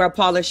 where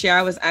Paula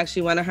Scher was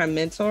actually one of her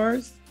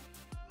mentors.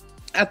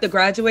 After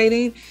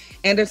graduating,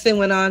 Anderson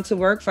went on to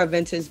work for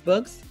Vintage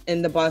Books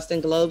in the Boston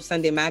Globe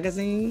Sunday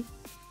magazine.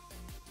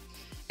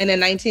 And in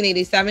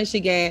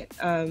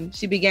 1987,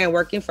 she began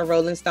working for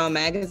Rolling Stone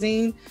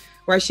magazine,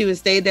 where she would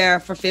stay there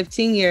for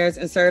 15 years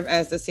and serve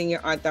as the senior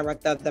art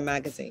director of the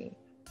magazine.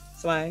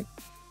 Slide.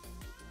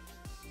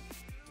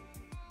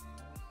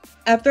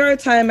 After her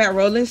time at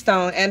Rolling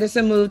Stone,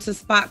 Anderson moved to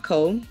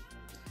Spotco,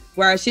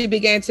 where she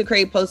began to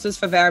create posters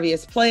for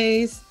various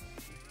plays.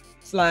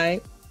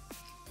 Slide.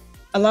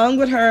 Along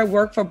with her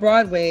work for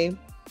Broadway,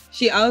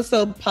 she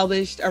also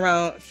published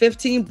around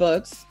 15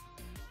 books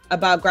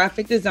about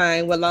graphic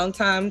design with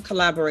longtime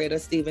collaborator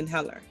Stephen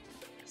Heller.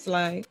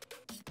 Slide.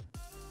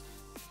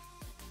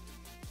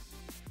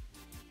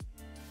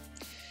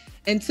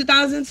 In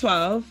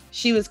 2012,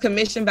 she was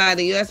commissioned by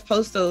the U.S.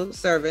 Postal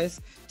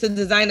Service to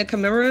design a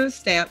commemorative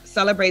stamp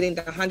celebrating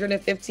the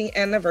 115th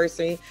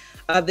anniversary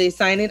of the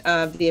signing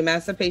of the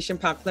Emancipation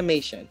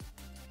Proclamation.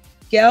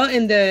 Gail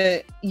and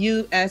the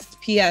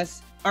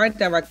USPS art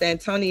director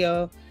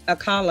Antonio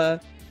Alcala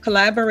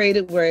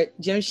collaborated with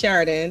Jim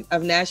Sheridan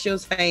of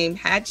Nashville's famed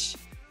Hatch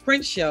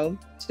Print Show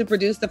to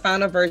produce the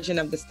final version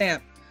of the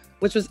stamp,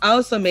 which was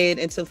also made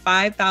into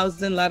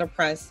 5,000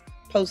 letterpress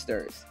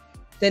posters.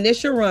 The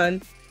initial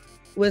run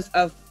was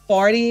of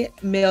 40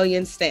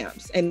 million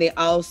stamps, and they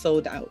all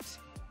sold out.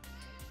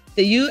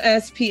 The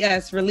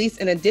USPS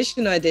released an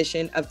additional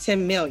edition of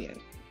 10 million.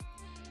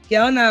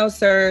 Gail now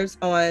serves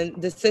on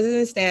the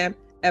Citizen Stamp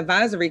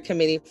Advisory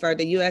Committee for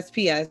the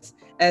USPS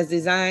as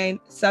Design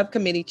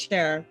Subcommittee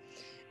Chair,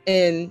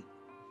 and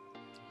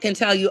can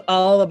tell you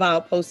all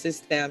about postage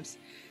stamps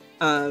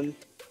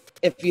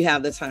if you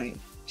have the time.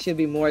 She'll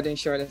be more than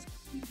sure to tell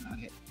you about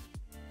it.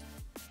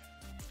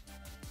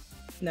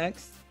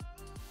 Next.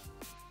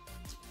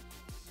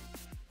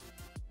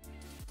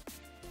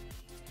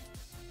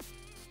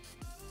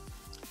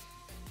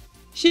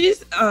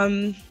 She's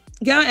Gail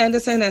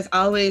Anderson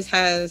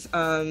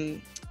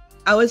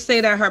I would say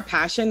that her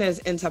passion is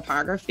in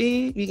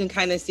typography. You can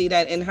kind of see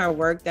that in her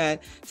work,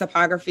 that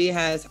typography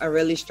has a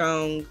really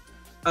strong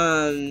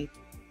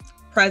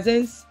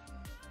presence.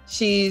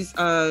 She's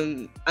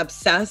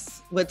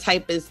obsessed with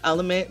typist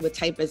element, with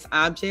typist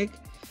object.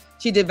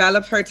 She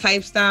developed her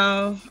type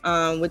style,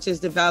 which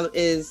is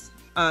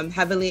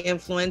heavily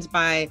influenced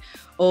by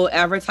old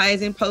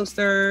advertising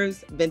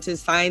posters, vintage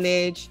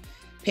signage,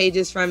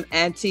 pages from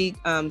antique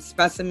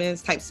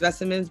type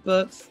specimens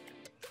books.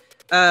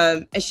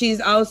 And she's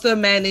also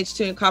managed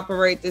to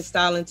incorporate this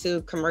style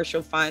into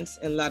commercial fonts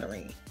and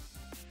lettering.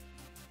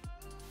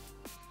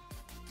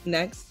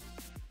 Next.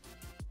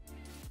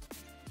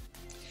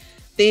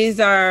 These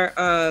are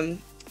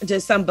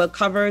just some book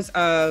covers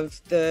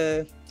of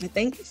I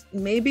think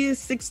maybe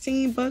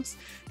 16 books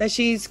that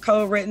she's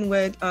co-written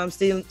with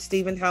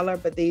Stephen Heller,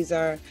 but these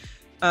are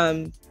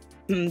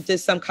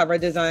just some cover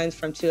designs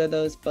from 2 of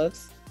those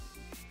books.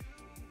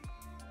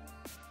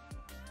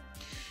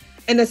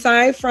 And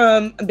aside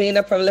from being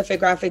a prolific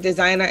graphic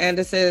designer,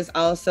 Anderson is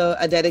also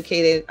a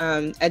dedicated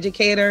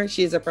educator.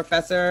 She's a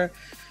professor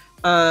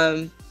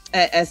at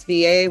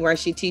SVA, where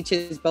she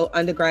teaches both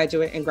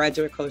undergraduate and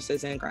graduate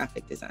courses in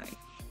graphic design.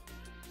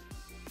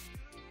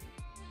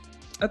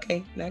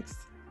 Okay, next.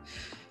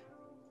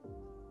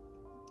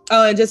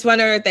 Oh, and just one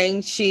other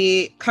thing.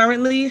 She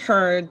currently,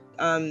 her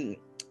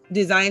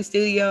design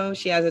studio,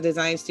 she has a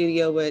design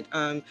studio with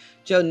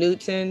Joe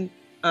Newton,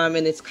 and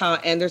it's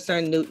called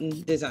Anderson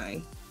Newton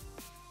Design.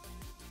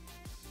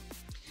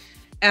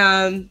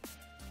 And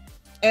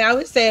I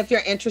would say if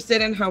you're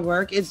interested in her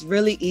work, it's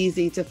really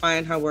easy to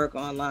find her work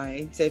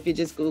online. So if you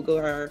just Google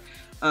her,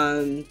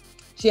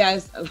 she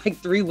has like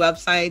 3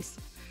 websites.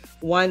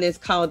 One is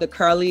called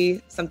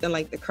something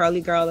like the Curly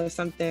Girl or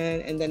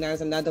something. And then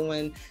there's another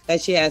one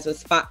that she has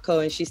with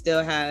Spotco, and she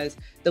still has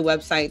the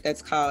website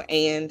that's called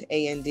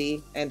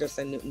A&D,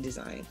 Anderson Newton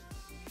Design.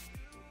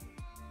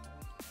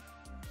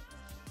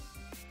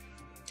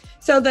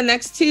 So the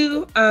next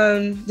 2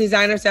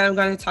 designers that I'm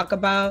going to talk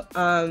about,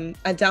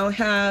 I don't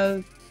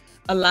have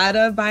a lot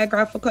of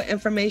biographical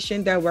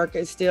information. Their work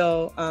is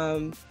still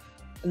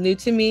new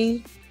to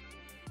me,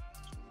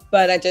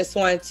 but I just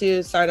wanted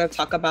to sort of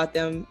talk about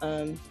them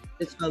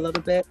just for a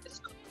little bit.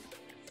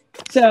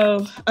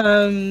 So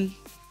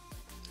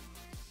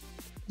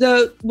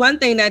the one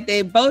thing that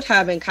they both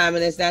have in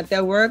common is that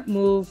their work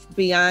moved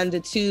beyond the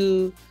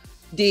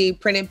 2D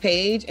printed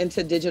page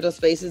into digital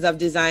spaces of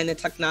design and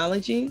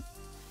technology.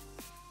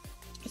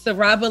 So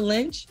Robert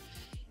Lynch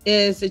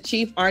is the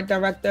chief art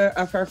director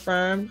of her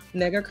firm,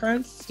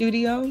 Negerkrantz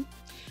Studio,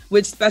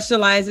 which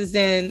specializes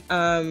in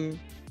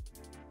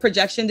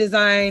projection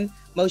design,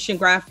 motion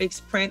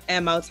graphics, print,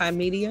 and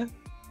multimedia.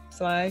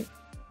 Slide.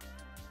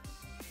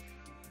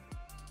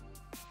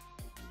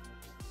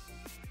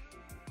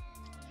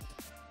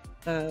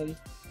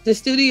 The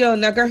studio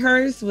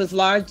Negerkrantz was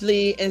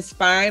largely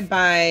inspired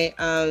by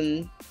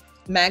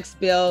Max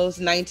Bill's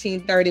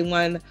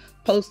 1931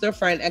 poster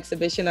for an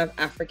exhibition of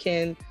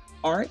African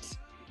art.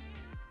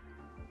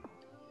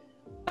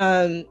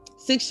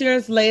 6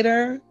 years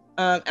later,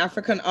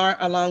 African art,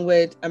 along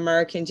with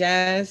American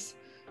jazz,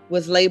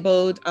 was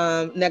labeled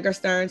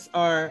Negerkrantz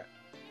or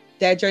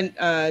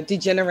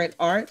degenerate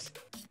art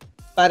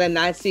by the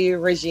Nazi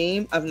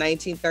regime of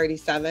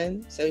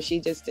 1937. So she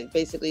just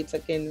basically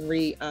took and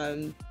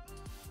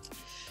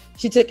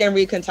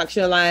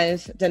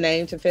recontextualized the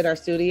name to fit our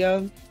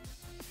studio.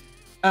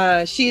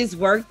 She's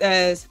worked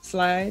as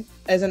an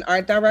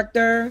art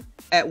director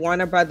at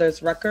Warner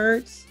Brothers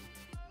Records.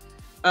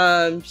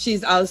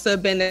 She's also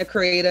been a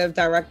creative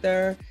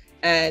director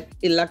at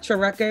Elektra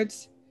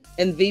Records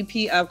and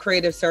VP of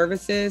Creative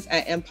Services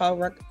at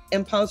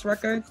Impulse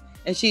Records.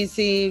 And she's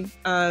received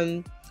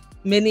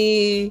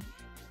many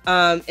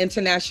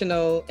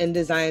international and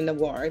design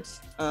awards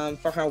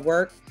for her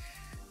work.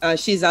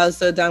 She's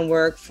also done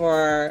work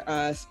for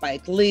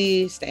Spike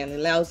Lee,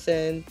 Stanley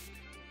Nelson.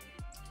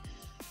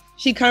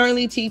 She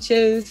currently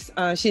teaches,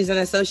 she's an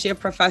associate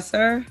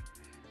professor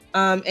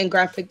in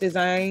graphic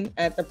design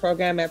at the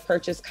program at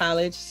Purchase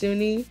College,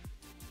 SUNY,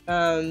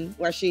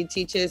 where she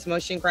teaches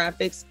motion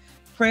graphics,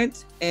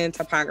 print, and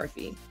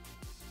typography.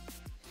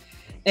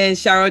 And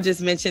Cheryl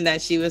just mentioned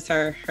that she was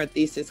her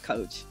thesis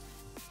coach.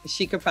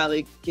 She could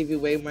probably give you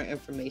way more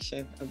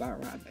information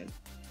about Robin.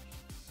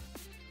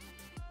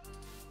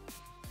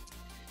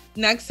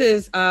 Next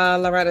is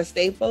Loretta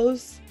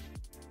Staples,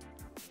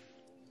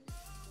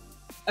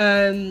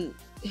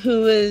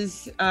 who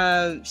is,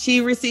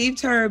 she received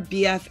her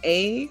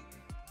BFA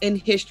in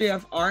History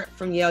of Art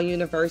from Yale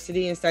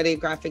University and studied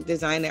graphic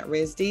design at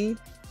RISD.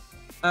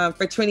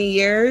 For 20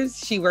 years,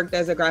 she worked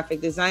as a graphic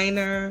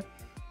designer,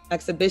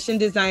 exhibition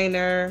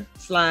designer,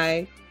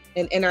 slide,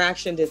 and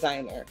interaction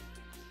designer.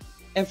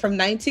 And from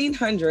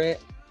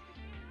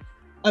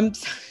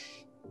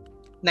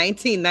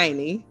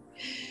 1990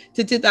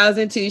 to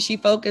 2002, she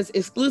focused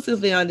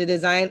exclusively on the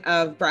design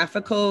of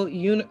graphical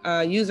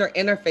user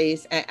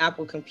interface at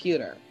Apple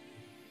Computer.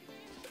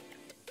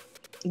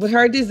 With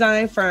her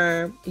design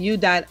firm,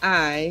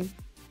 U.I,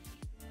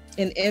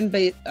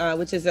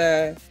 which is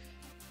a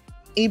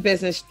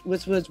e-business,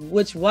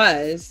 which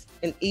was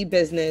an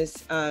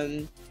e-business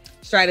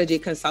strategy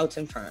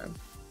consulting firm.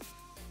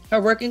 Her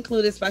work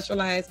included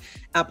specialized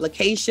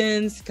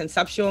applications,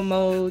 conceptual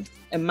modes,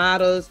 and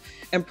models,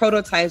 and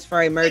prototypes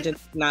for emerging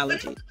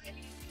technology.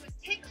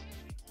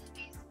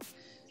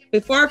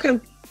 Before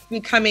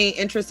becoming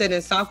interested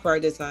in software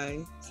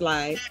design,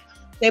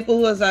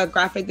 Staples was a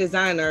graphic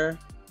designer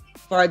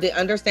for the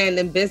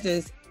Understanding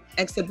Business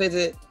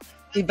exhibit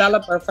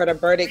developer for the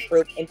Burdick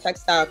Group and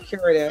textile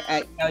curator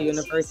at Yale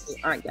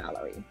University Art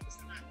Gallery.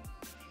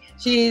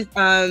 She's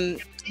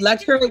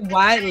lectured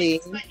widely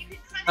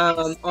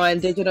on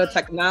digital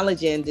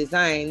technology and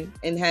design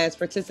and has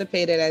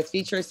participated as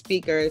featured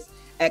speakers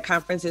at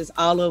conferences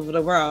all over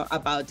the world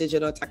about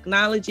digital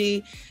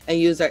technology and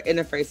user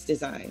interface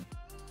design.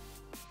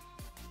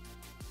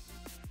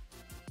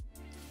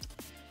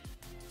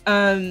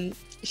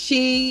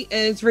 She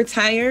is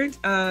retired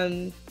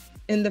in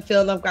the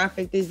field of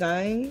graphic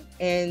design,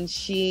 and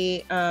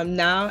she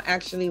now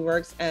actually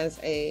works as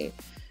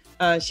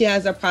she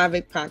has a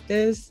private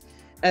practice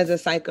as a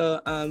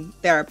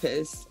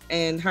psychotherapist,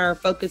 and her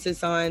focus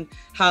is on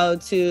how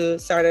to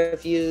sort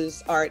of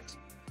use art,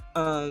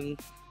 I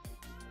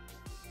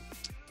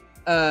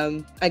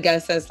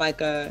guess, as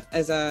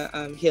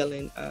a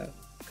healing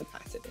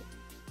capacity.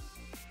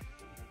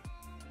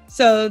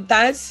 So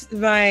that's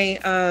my,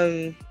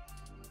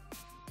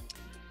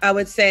 I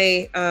would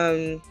say,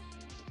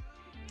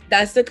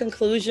 that's the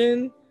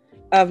conclusion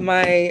of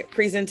my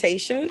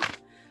presentation.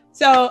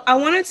 So I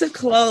wanted to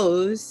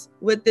close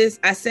with this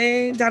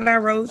essay that I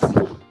wrote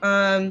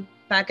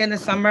back in the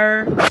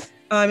summer.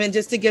 And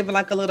just to give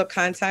like a little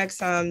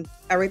context,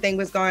 everything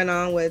was going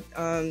on with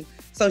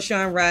social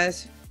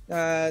unrest,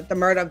 the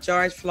murder of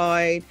George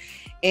Floyd.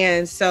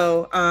 And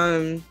so,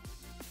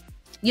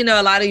 you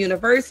know, a lot of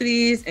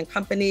universities and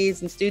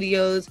companies and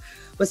studios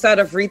were sort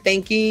of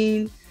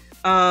rethinking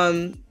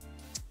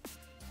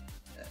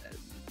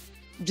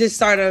just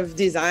sort of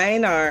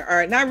design,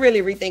 or not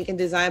really rethinking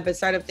design, but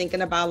sort of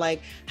thinking about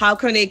like, how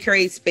can they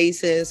create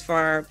spaces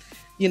for,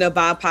 you know,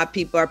 BIPOC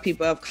people or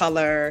people of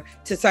color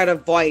to sort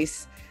of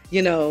voice,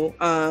 you know,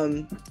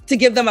 to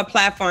give them a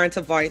platform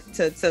to voice,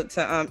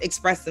 to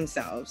express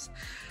themselves.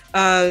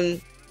 So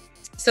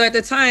at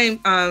the time,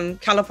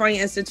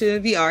 California Institute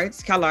of the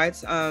Arts,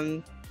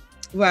 CalArts,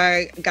 where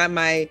I got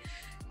my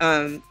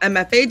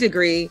MFA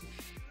degree,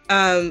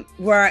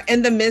 we're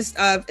in the midst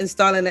of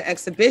installing an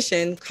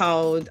exhibition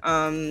called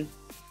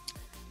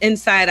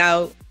Inside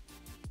Out,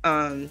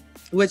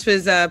 which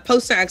was a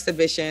poster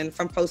exhibition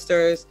from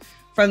posters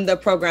from the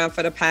program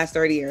for the past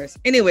 30 years.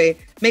 Anyway,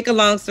 make a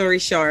long story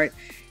short,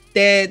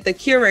 the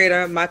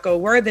curator,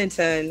 Michael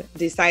Worthington,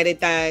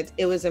 decided that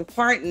it was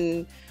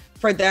important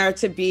for there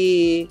to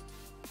be,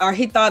 or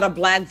he thought a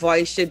Black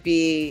voice should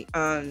be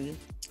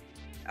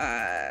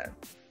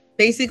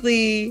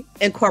basically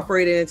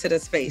incorporated into the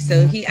space.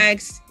 So he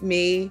asked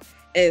me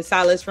and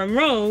Silas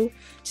Monroe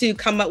to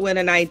come up with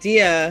an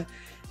idea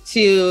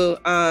to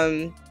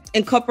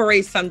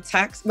incorporate some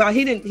text. Well,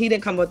 he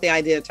didn't come up with the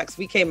idea of text.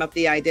 We came up with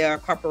the idea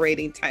of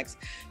incorporating text.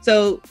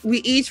 So we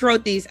each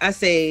wrote these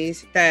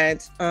essays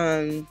that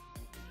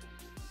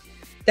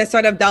that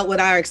sort of dealt with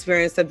our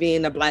experience of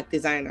being a Black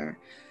designer.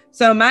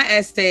 So my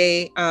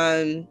essay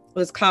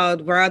was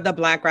called "Where Are the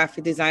Black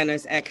Graphic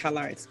Designers at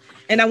CalArts?"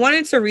 And I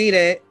wanted to read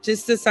it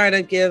just to sort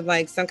of give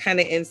like some kind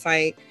of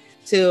insight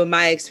to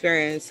my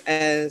experience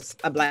as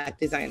a Black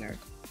designer.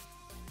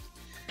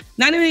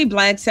 Not many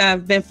Blacks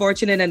have been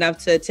fortunate enough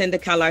to attend the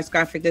CalArts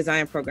graphic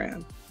design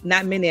program.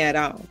 Not many at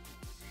all.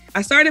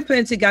 I started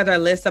putting together a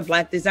list of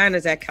Black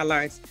designers at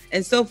CalArts,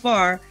 and so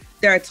far,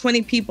 there are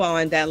 20 people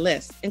on that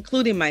list,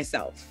 including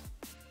myself.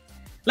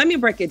 Let me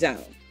break it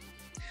down.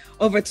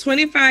 Over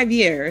 25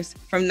 years,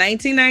 from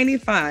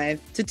 1995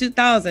 to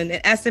 2000,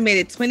 an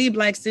estimated 20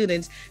 Black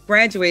students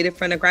graduated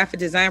from the graphic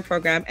design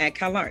program at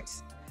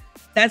CalArts.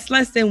 That's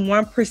less than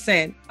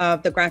 1%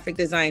 of the graphic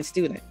design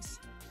students.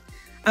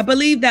 I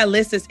believe that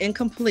list is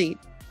incomplete,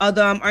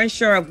 although I'm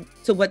unsure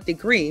of to what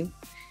degree,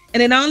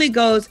 and it only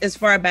goes as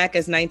far back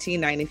as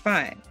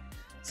 1995.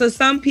 So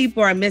some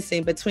people are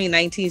missing between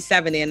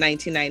 1970 and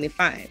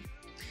 1995.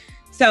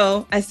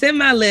 So I sent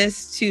my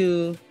list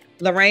to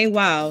Lorraine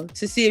Wow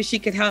to see if she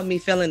could help me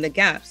fill in the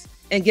gaps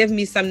and give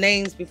me some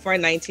names before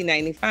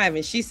 1995.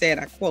 And she said,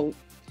 I quote,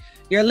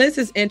 "Your list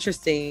is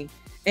interesting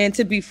and,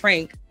 to be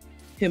frank,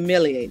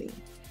 humiliating."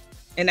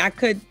 And I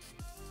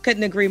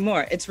couldn't agree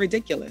more. It's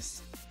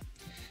ridiculous.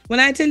 When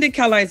I attended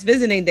CalArts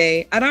Visiting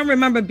Day, I don't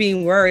remember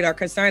being worried or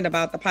concerned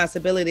about the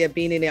possibility of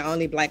being the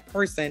only Black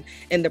person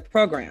in the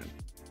program.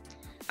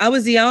 I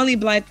was the only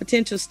Black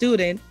potential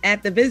student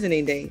at the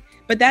Visiting Day,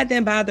 but that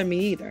didn't bother me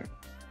either.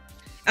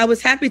 I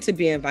was happy to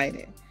be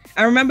invited.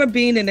 I remember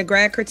being in the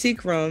grad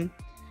critique room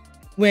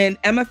when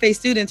MFA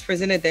students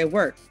presented their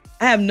work.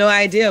 I have no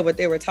idea what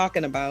they were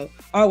talking about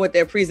or what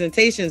their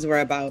presentations were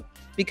about,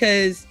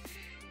 because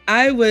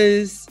I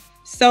was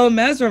so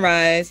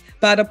mesmerized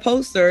by the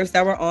posters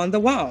that were on the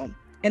wall.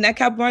 And I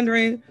kept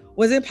wondering,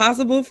 was it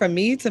possible for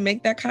me to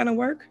make that kind of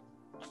work?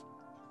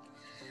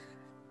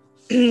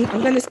 I'm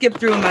going to skip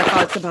through my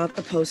thoughts about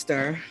the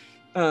poster.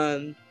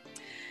 So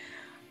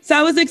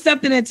I was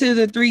accepted into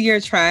the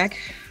 3-year track,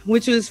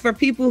 which was for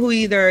people who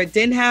either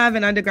didn't have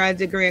an undergrad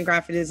degree in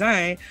graphic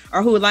design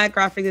or who lacked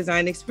graphic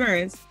design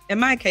experience. In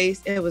my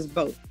case, it was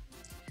both.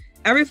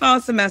 Every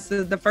fall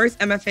semester, the first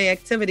MFA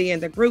activity in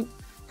the group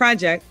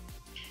project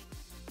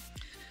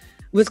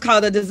was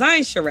called a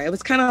design charrette. It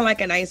was kind of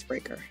like an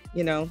icebreaker,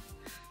 you know?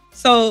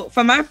 So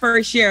for my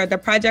first year, the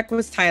project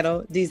was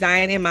titled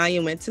Design a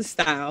Monument to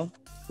Style,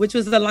 which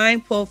was a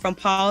line pulled from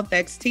Paul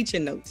Thek's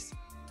teaching notes.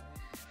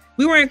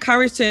 We were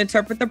encouraged to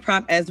interpret the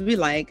prompt as we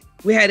like.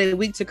 We had a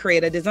week to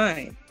create a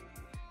design.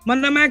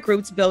 One of my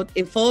groups built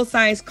a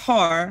full-size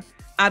car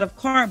out of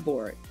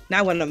cardboard.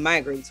 Not one of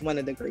my groups, one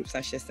of the groups,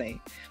 I should say.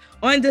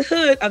 On the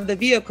hood of the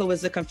vehicle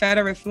was the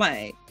Confederate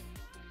flag.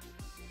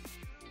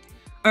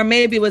 Or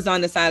maybe it was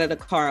on the side of the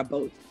car or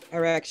both. I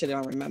actually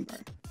don't remember.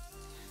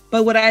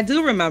 But what I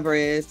do remember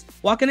is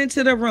walking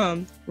into the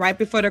room right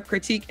before the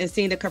critique and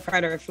seeing the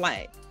Confederate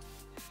flag.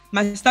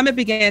 My stomach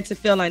began to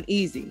feel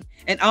uneasy,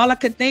 and all I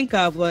could think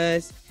of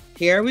was,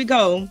 here we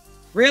go.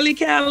 Really,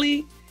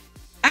 Kelly?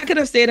 I could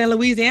have stayed in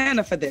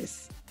Louisiana for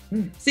this.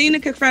 Seeing the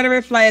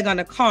Confederate flag on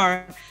the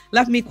car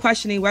left me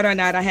questioning whether or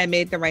not I had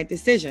made the right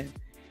decision.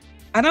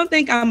 I don't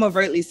think I'm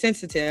overtly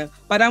sensitive,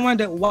 but I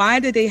wonder, why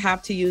did they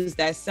have to use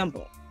that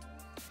symbol?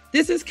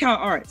 This is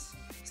CalArts.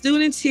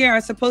 Students here are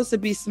supposed to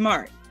be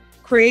smart,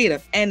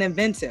 creative, and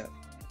inventive.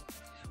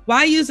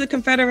 Why use the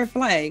Confederate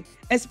flag,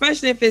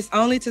 especially if it's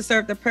only to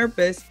serve the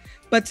purpose,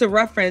 but to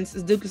reference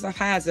the Dukes of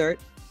Hazzard,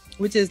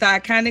 which is the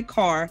iconic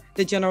car,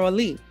 the General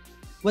Lee?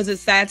 Was it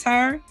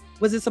satire?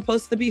 Was it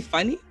supposed to be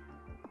funny?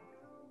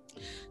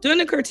 During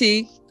the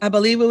critique, I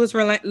believe it was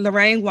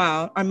Lorraine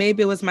Wild, or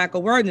maybe it was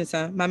Michael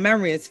Worthington, my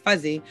memory is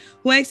fuzzy,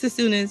 who asked the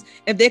students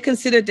if they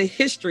considered the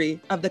history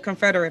of the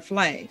Confederate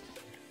flag,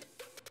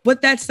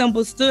 what that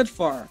symbol stood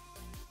for.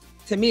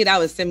 To me, that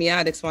was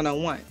semiotics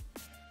 101.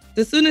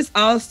 The students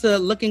all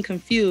stood looking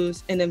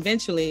confused, and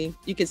eventually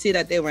you could see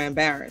that they were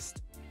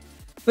embarrassed,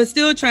 but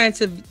still trying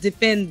to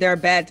defend their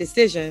bad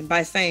decision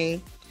by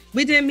saying,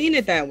 we didn't mean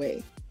it that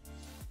way.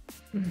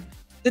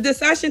 The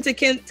discussion to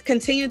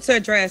continue to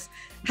address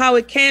how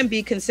it can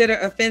be considered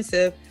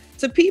offensive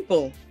to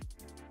people.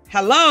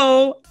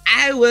 Hello,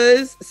 I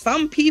was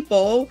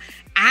the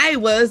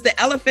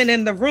elephant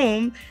in the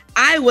room.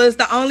 I was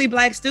the only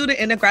Black student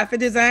in the graphic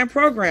design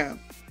program.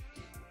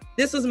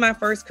 This was my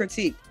first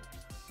critique.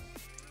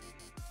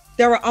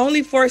 There were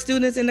only 4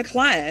 students in the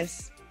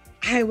class.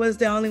 I was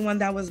the only one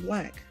that was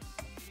Black.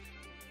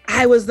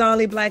 I was the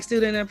only Black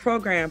student in the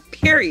program,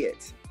 period.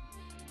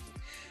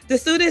 The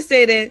students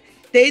stated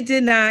they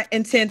did not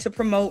intend to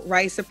promote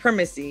white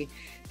supremacy,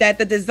 that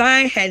the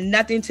design had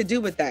nothing to do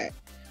with that.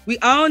 We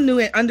all knew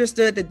and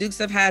understood the Dukes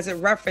of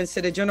Hazzard reference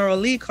to the General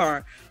Lee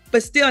car,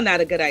 but still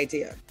not a good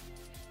idea.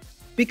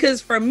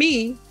 Because for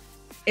me,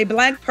 a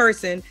Black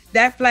person,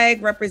 that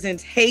flag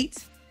represents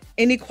hate,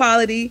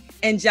 inequality,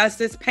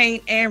 injustice, pain,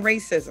 and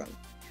racism.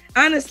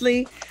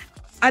 Honestly,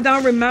 I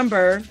don't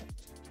remember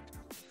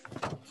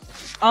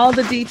all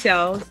the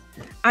details.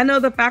 I know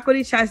the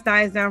faculty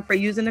chastised them for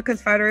using the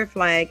Confederate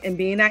flag and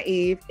being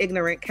naive,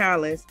 ignorant,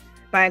 careless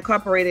by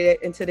incorporating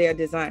it into their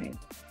design.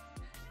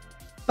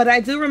 But I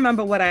do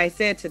remember what I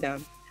said to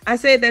them. I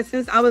said that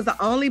since I was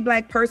the only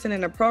Black person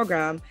in the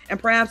program, and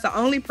perhaps the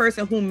only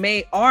person who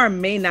may or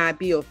may not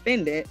be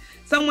offended,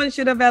 someone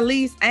should have at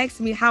least asked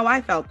me how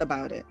I felt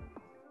about it.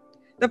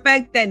 The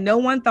fact that no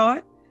one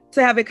thought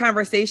to have a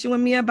conversation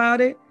with me about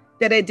it,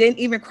 that it didn't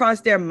even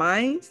cross their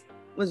minds,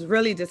 was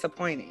really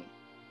disappointing.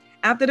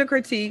 After the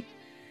critique,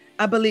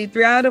 I believe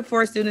 3 out of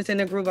 4 students in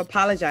the group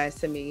apologized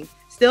to me.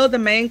 Still, the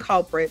main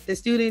culprit, the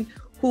student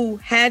who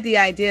had the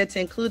idea to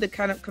include the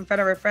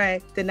Confederate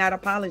flag, did not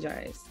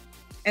apologize.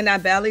 And I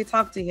barely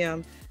talked to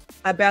him.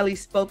 I barely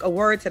spoke a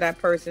word to that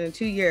person in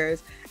 2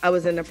 years I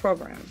was in the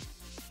program.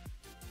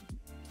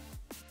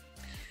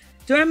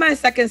 During my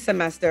second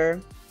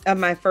semester of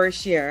my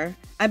first year,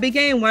 I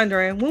began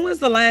wondering, when was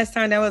the last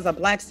time there was a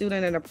Black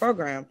student in the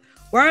program?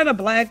 Where are the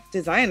Black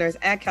designers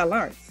at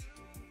CalArts?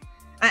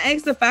 I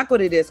asked the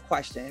faculty this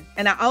question,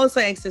 and I also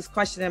asked this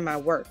question in my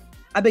work.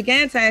 I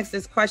began to ask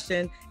this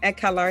question at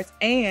CalArts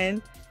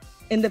and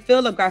in the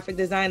field of graphic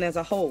design as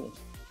a whole.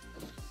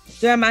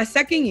 During my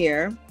second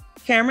year,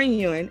 Cameron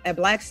Ewan, a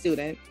Black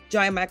student,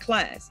 joined my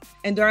class.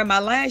 And during my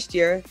last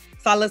year,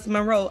 Silas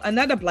Monroe,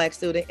 another Black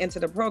student,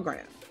 entered the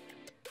program.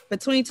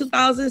 Between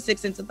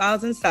 2006 and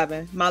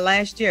 2007, my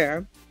last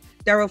year,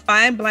 there were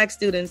 5 Black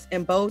students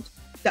in both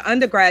the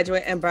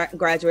undergraduate and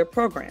graduate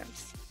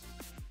programs.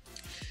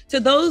 To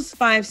those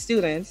 5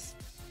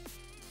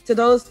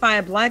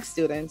 Black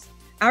students,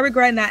 I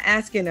regret not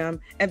asking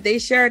them if they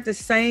shared the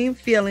same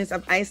feelings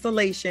of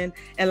isolation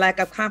and lack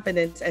of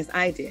confidence as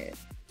I did.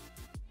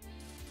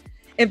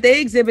 If they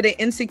exhibited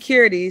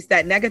insecurities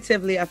that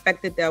negatively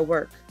affected their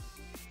work.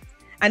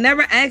 I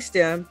never asked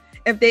them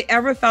if they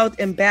ever felt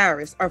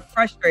embarrassed or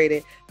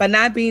frustrated by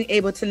not being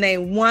able to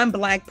name one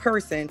Black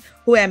person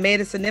who had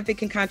made a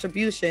significant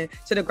contribution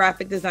to the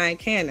graphic design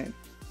canon.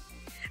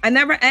 I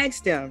never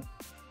asked them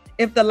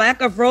if the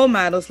lack of role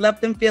models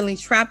left them feeling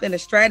trapped in a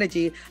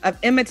strategy of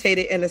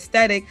imitating an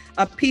aesthetic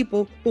of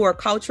people who are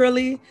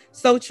culturally,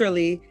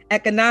 socially,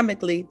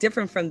 economically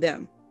different from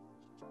them.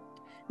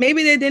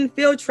 Maybe they didn't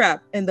feel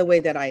trapped in the way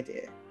that I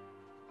did.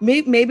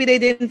 Maybe they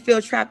didn't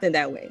feel trapped in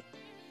that way,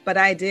 but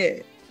I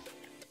did.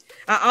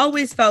 I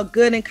always felt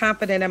good and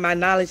confident in my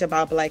knowledge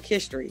about Black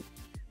history,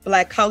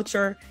 Black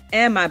culture,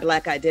 and my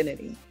Black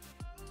identity.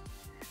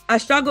 I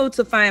struggled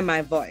to find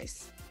my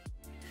voice.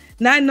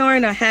 Not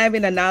knowing or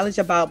having the knowledge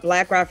about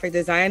Black graphic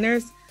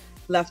designers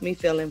left me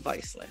feeling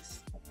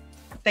voiceless.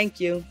 Thank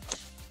you.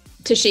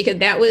 Tasheka,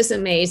 that was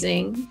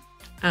amazing.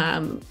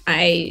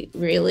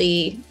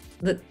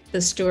 The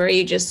story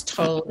you just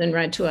told and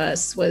read to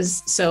us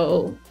was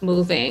so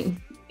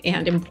moving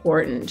and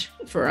important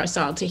for us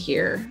all to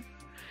hear.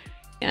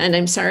 And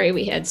I'm sorry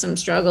we had some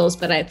struggles,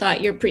 but I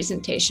thought your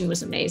presentation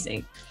was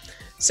amazing.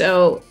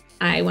 So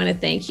I want to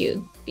thank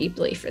you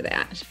deeply for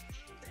that.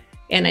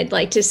 And I'd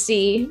like to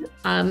see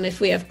if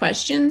we have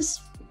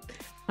questions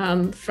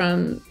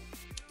from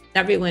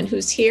everyone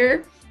who's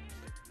here.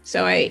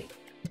 So I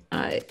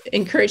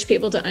encourage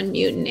people to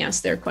unmute and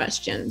ask their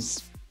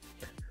questions.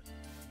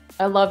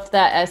 I loved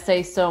that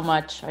essay so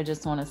much. I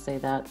just want to say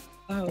that.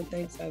 Oh,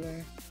 thanks,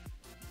 Heather.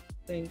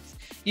 Thanks.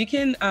 You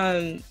can,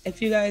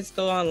 if you guys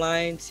go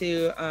online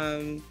to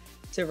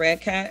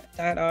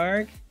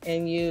redcat.org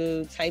and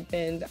you type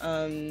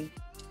in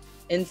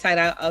inside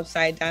out,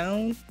 upside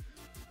down,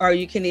 or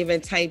you can even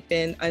type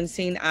in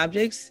unseen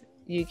objects,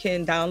 you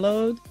can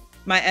download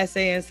my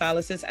essay and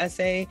Silas's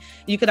essay.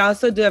 You could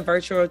also do a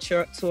virtual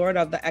tour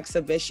of the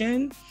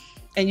exhibition,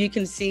 and you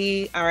can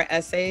see our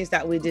essays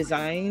that we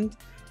designed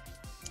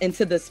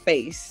into the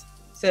space.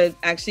 So it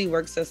actually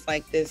works just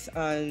like this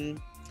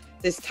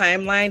this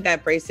timeline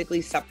that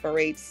basically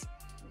separates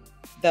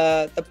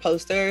the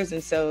posters.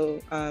 And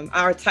so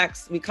our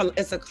text,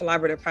 it's a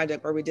collaborative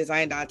project where we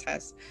designed our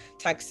text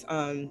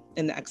in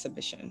the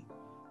exhibition.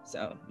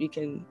 So you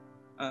can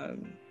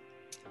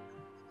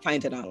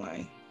find it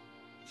online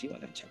if you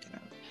want to check it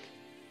out.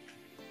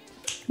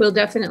 We'll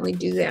definitely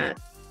do that.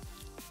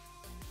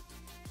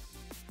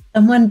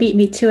 Someone beat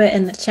me to it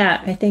in the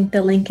chat. I think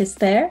the link is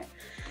there.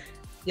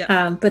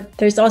 Yeah. But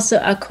there's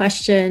also a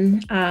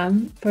question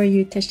for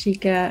you,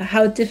 Tasheka.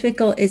 How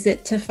difficult is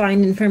it to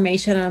find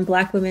information on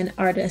Black women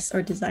artists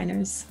or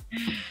designers?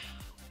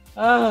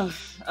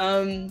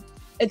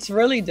 It's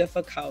really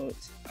difficult.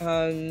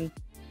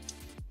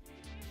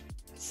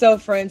 So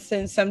for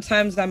instance,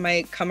 sometimes I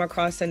might come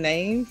across a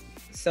name.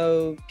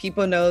 So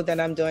people know that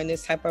I'm doing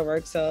this type of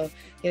work. So,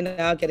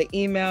 I'll get an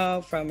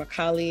email from a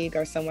colleague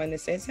or someone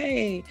that says,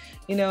 hey,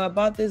 I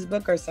bought this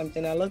book or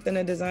something. I looked in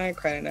a design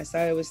credit and I saw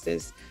it was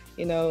this,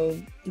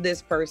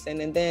 this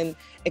person. And then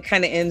it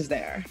kind of ends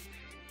there.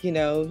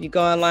 You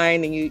go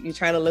online and you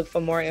try to look for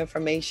more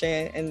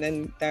information, and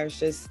then there's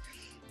just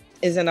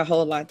isn't a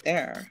whole lot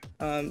there.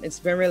 It's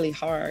been really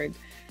hard,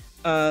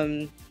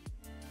 to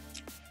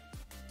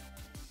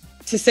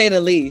say the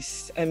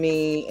least. I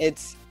mean,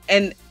 it's,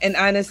 and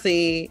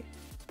honestly,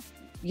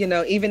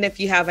 even if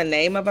you have a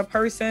name of a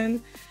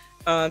person,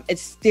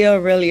 it's still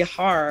really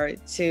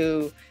hard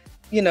to,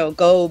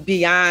 go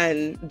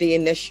beyond the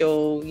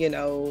initial,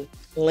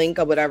 link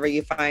or whatever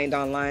you find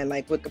online,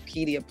 like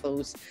Wikipedia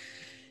posts.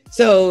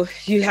 So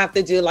you have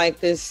to do like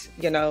this,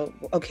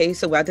 okay,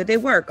 so where did they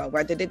work or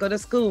where did they go to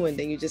school? And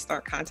then you just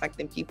start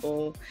contacting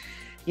people,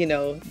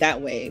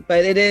 that way.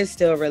 But it is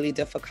still really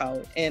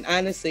difficult. And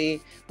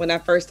honestly, when I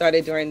first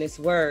started doing this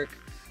work,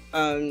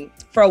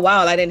 for a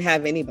while, I didn't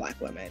have any Black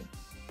women.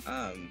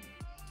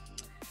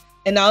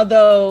 And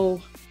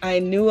although I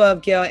knew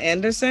of Gail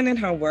Anderson and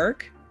her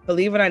work,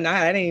 believe it or not,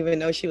 I didn't even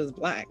know she was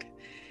Black.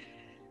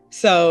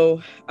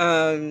 So,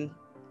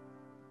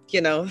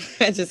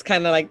 it's just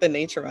kind of like the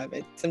nature of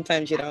it.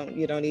 Sometimes you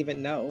don't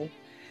even know.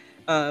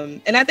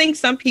 And I think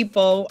some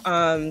people,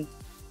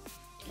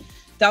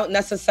 don't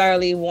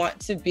necessarily want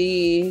to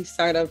be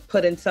sort of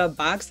put into a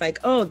box like,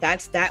 oh,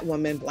 that's that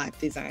woman Black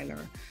designer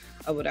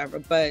or whatever.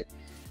 But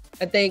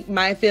I think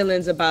my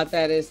feelings about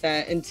that is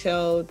that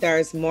until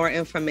there's more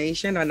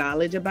information or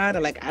knowledge about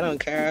it, like, I don't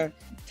care,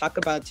 talk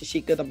about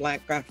Tasheka, the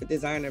Black graphic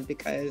designer,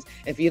 because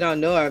if you don't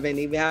know of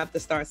any, we have to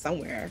start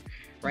somewhere,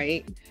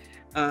 right?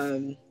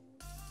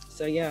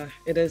 So yeah,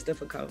 it is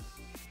difficult.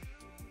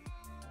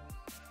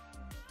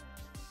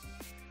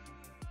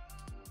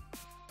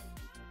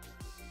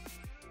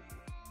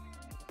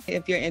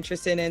 If you're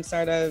interested in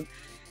sort of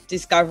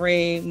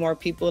discovering more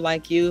people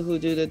like you who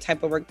do the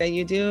type of work that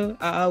you do,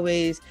 I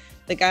always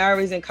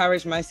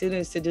encourage my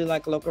students to do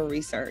like local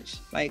research,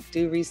 like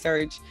do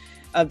research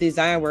of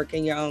design work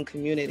in your own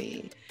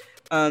community.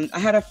 I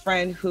had a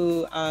friend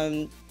who,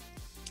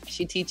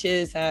 she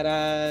teaches at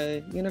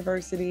a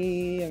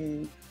university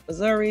in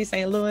Missouri,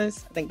 St.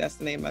 Louis, I think that's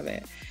the name of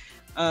it.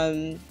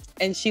 And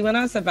she went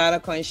on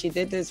sabbatical and she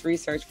did this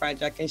research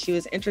project, and she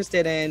was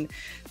interested in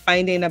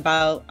finding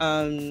about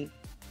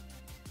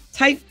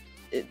type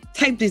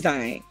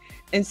design.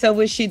 And so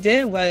what she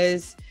did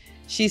was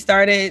she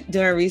started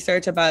doing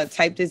research about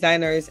type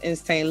designers in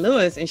St.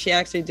 Louis, and she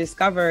actually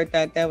discovered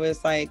that there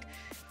was like,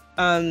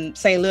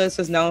 St. Louis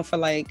was known for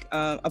like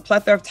a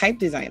plethora of type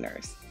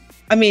designers.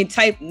 I mean,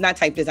 type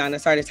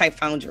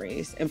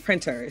foundries and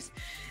printers.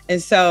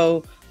 And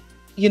so,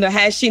 you know,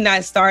 had she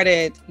not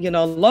started, you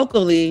know,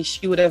 locally,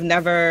 she would have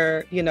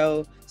never, you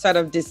know, sort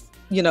of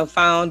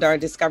found or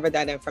discovered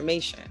that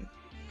information.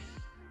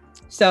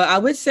 So I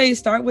would say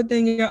start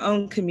within your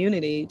own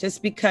community,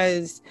 just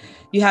because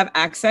you have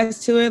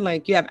access to it.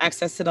 Like, you have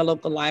access to the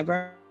local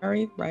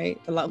library, right?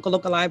 The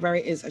local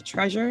library is a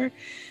treasure.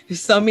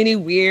 There's so many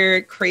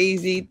weird,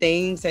 crazy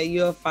things that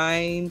you'll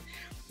find,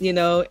 you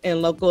know,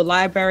 in local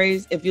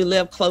libraries. If you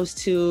live close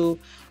to,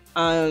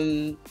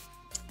 if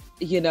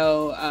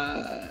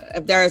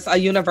there's a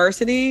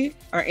university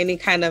or any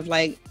kind of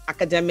like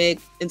academic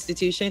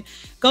institution,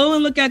 go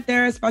and look at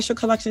their special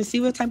collection, see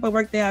what type of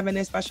work they have in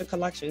their special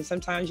collection.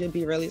 Sometimes you'll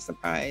be really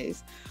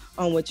surprised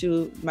on what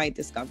you might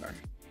discover.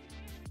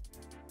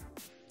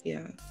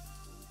 Yeah.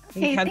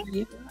 Hey,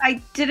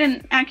 I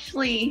didn't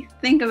actually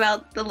think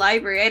about the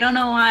library. I don't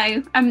know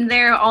why. I'm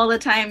there all the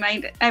time.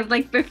 I've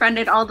like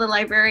befriended all the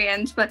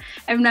librarians, but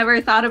I've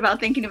never thought about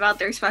thinking about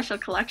their special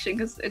collection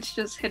because it's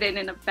just hidden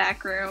in a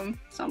back room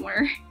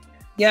somewhere.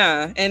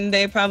 Yeah, and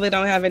they probably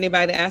don't have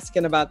anybody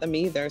asking about them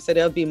either. So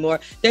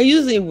they're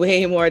usually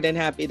way more than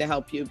happy to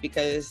help you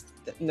because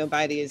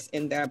nobody is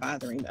in there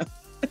bothering them.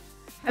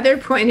 Heather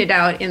pointed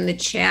out in the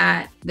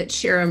chat that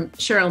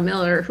Cheryl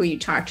Miller, who you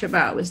talked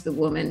about, was the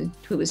woman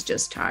who was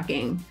just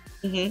talking.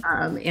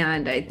 Mm-hmm.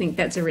 And I think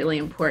that's a really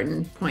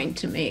important point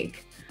to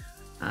make,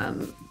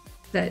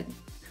 that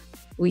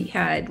we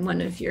had one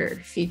of your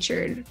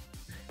featured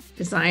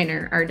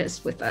designer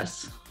artists with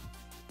us.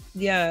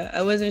 Yeah,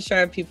 I wasn't sure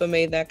if people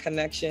made that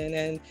connection.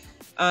 And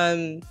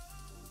I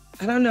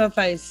don't know if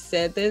I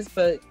said this,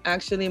 but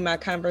actually it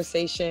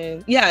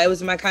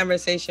was my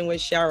conversation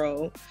with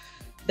Cheryl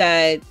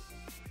that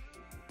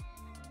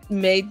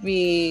made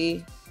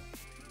me,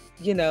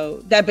 you know,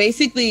 that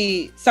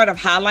basically sort of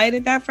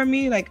highlighted that for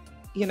me. Like,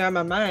 you know, in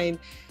my mind,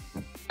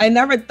 I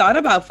never thought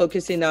about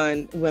focusing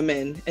on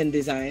women in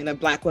design, or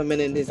Black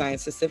women in design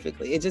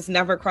specifically. It just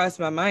never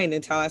crossed my mind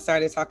until I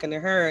started talking to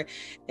her.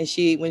 And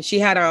when she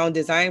had her own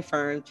design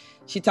firm,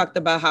 she talked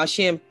about how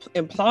she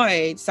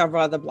employed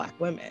several other Black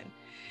women.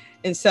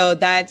 And so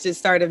that just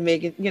started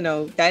making, you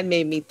know, that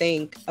made me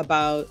think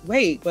about,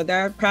 wait, well, there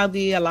are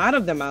probably a lot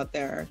of them out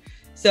there.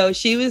 So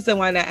she was the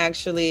one that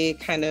actually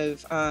kind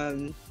of,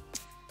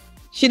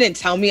 she didn't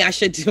tell me I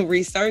should do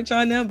research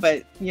on them,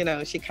 but, you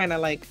know, she kind of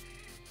like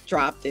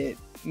dropped it,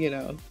 you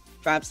know,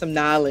 dropped some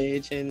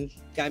knowledge and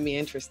got me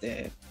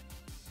interested.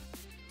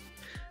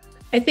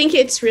 I think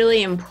it's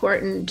really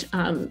important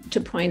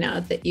to point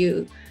out that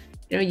you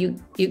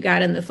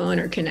got on the phone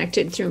or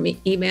connected through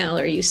email,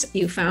 or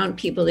you found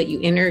people that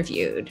you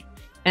interviewed.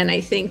 And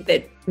I think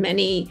that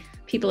many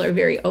people are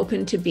very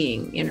open to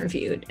being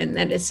interviewed, and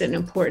that it's an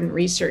important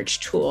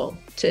research tool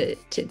to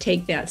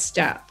take that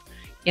step.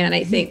 And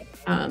I think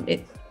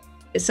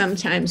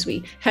sometimes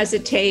we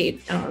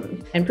hesitate,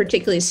 and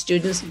particularly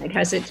students might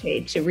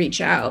hesitate to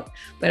reach out,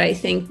 but I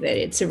think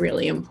that it's a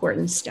really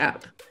important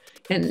step,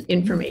 and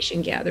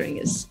information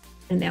gathering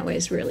in that way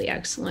is really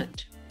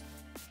excellent.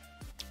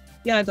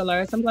 Yeah,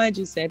 Dolores, I'm glad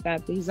you said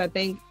that, because I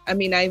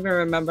even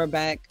remember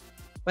back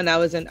when I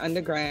was in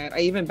undergrad, or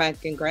even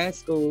back in grad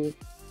school,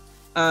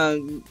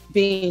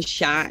 being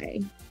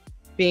shy,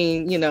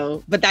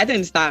 but that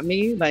didn't stop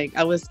me. Like,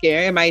 I was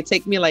scared. It might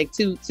take me like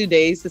two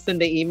days to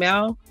send the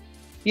email,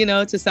 you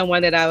know, to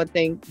someone that I would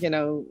think, you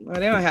know, well,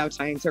 they don't have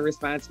time to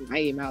respond to my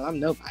email. I'm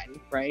nobody,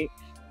 right?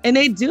 And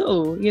they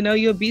do, you know,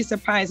 you'll be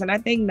surprised. And I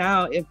think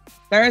now, if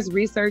there's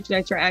research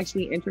that you're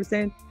actually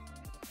interested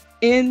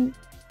in,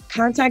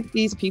 contact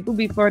these people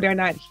before they're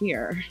not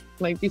here,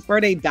 like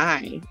before they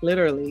die,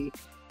 literally,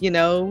 you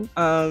know,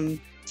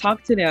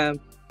 talk to them.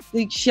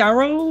 Like,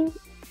 Cheryl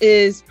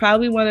is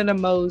probably one of the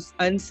most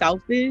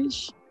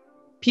unselfish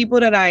people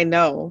that I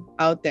know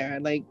out there.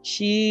 Like,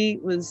 she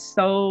was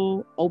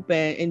so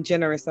open and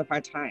generous of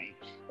her time.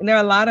 And there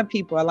are a lot of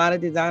people, a lot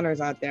of designers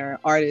out there,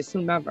 artists,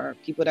 whomever,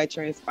 people that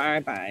you're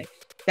inspired by,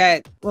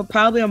 that will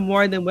probably are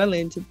more than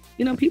willing to,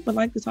 people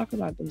like to talk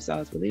about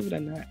themselves, believe it or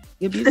not.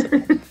 You'll be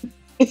surprised.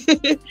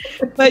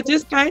 But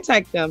just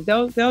contact them.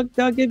 They'll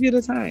give you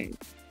the time.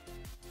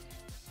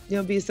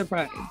 You'll be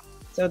surprised.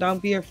 So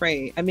don't be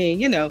afraid. I mean,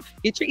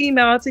 get your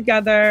email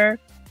together,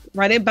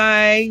 run it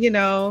by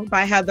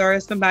Heather or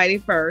somebody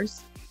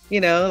first,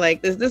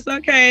 like, is this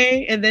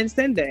okay? And then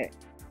send it.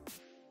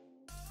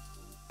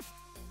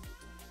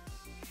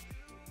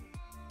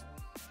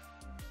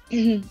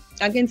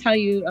 I can tell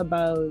you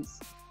about,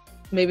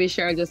 maybe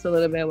share just a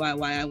little bit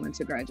why I went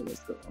to graduate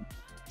school.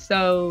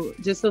 So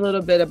just a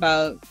little bit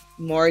about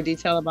more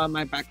detail about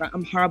my background.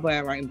 I'm horrible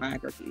at writing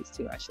biographies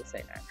too, I should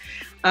say that.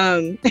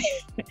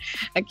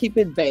 I keep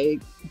it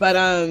vague, but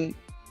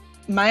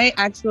my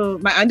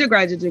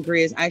undergraduate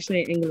degree is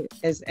actually in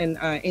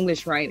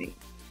English writing.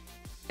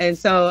 And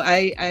so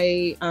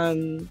I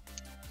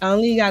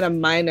only got a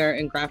minor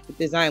in graphic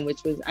design,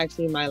 which was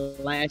actually my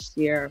last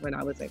year when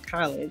I was at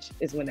college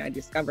is when I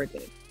discovered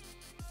it.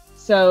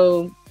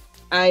 So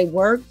I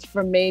worked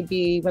when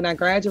I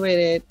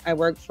graduated, I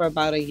worked for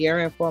about 1 year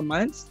and 4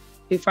 months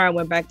before I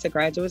went back to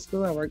graduate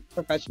school. I worked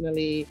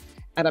professionally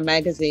at a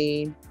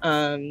magazine.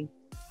 And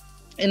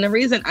the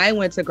reason I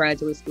went to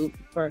graduate school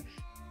for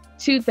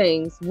 2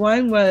 things.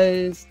 One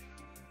was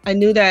I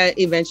knew that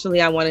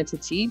eventually I wanted to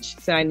teach.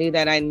 So I knew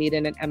that I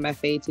needed an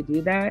MFA to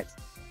do that.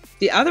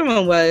 The other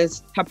one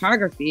was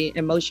typography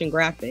and motion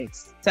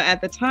graphics. So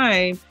at the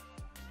time,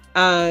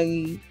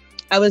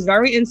 I was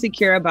very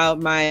insecure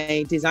about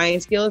my design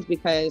skills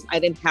because I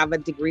didn't have a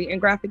degree in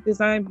graphic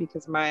design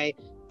because my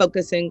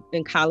focus in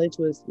college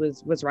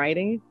was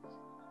writing.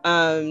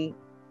 But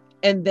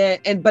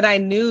I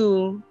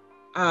knew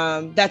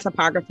that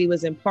typography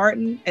was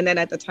important. And then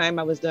at the time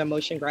I was doing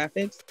motion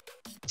graphics,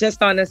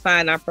 just on the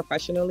side, not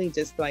professionally,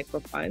 just like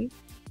for fun.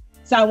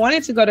 So I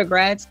wanted to go to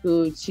grad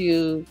school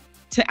to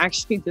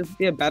actually just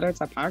be a better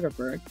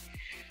typographer.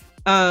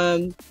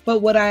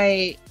 But what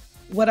I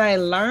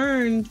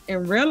learned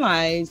and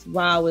realized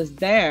while I was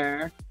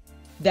there,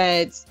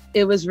 that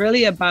it was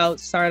really about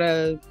sort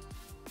of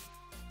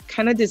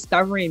kind of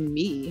discovering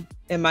me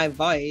and my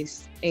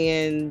voice,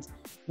 and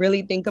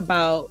really think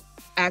about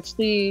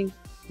actually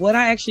what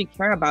I actually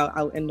care about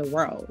out in the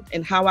world,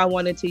 and how I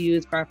wanted to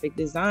use graphic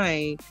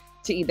design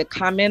to either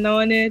comment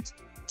on it,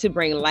 to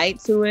bring light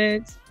to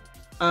it.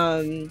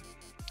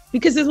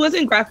 Because this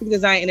wasn't graphic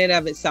design in and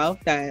of itself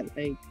that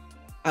like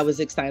I was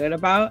excited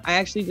about. I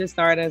actually just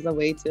started as a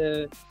way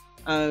to,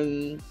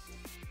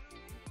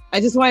 I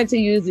just wanted to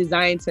use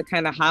design to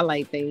kind of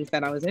highlight things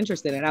that I was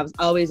interested in. I was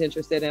always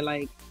interested in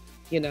like,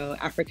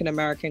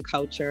 African-American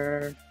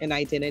culture and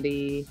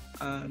identity,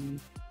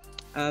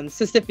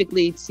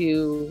 specifically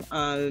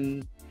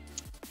to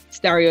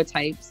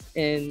stereotypes,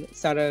 and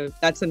sort of,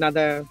 that's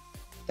another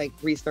like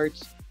research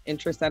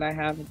interest that I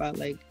have about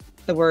like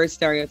the word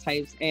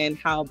stereotypes and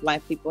how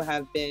Black people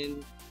have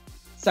been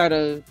sort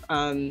of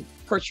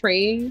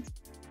portrayed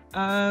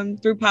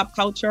through pop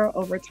culture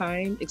over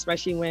time,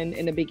 especially when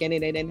in the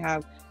beginning they didn't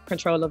have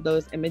control of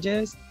those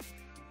images.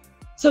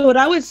 So what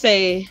I would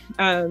say,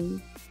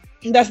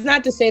 that's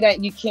not to say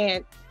that you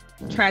can't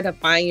try to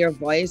find your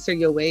voice or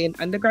your way in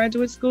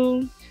undergraduate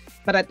school,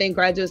 but I think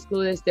graduate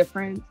school is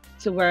different,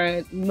 to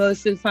where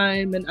most of the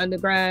time in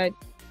undergrad,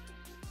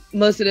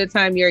 most of the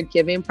time you're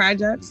giving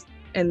projects,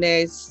 and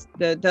there's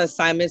the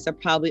assignments are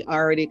probably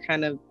already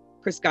kind of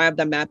prescribed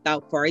and mapped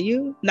out for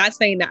you, not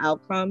saying the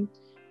outcome.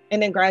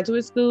 And in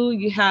graduate school,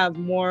 you have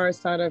more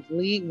sort of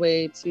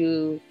leeway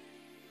to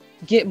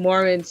get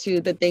more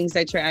into the things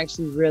that you're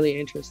actually really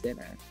interested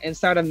in, and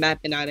sort of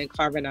mapping out and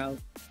carving out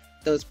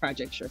those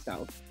projects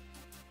yourself,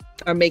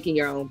 or making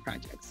your own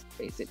projects,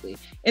 basically.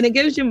 And it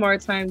gives you more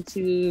time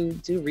to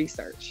do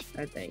research,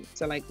 I think,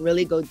 to like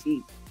really go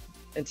deep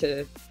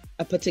into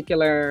a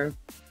particular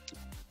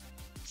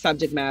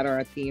subject matter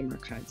or theme or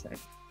content.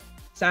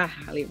 So I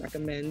highly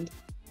recommend.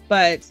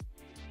 But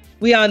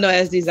we all know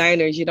as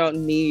designers, you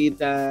don't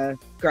need a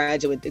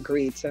graduate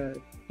degree to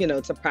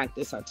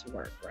practice or to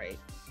work, right?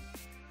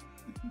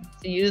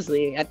 So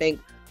usually, I think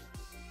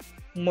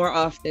more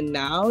often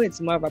now, it's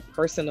more of a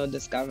personal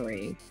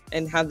discovery.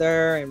 And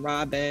Heather and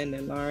Robin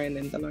and Lauren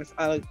and Dolores,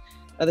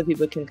 other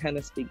people can kind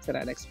of speak to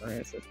that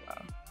experience as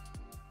well.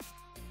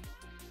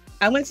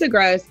 I went to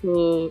grad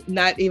school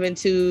not even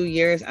 2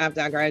 years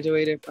after I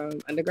graduated from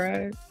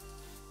undergrad.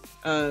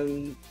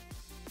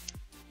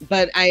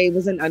 But I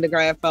was in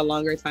undergrad for a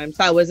longer time.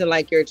 So I wasn't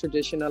like your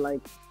traditional like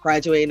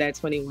graduating at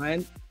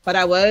 21, but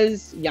I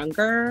was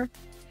younger.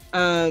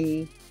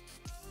 I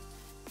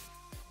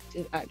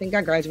think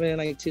I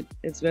graduated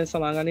it's been so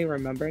long I don't even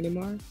remember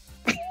anymore.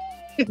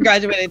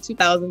 Graduated in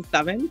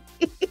 2007.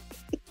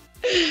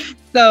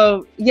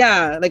 So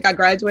yeah, like I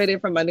graduated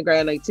from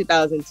undergrad like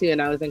 2002,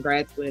 and I was in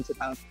grad school in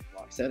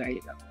 2004. So there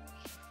you go.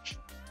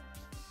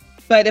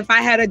 But if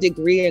I had a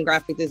degree in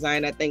graphic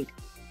design, I think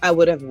I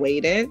would have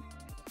waited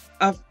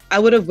I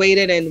would have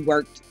waited and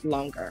worked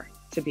longer,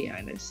 to be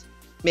honest,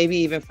 maybe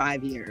even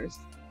 5 years.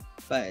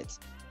 But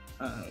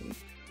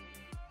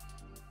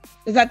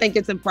because I think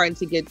it's important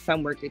to get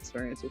some work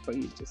experience before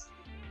you just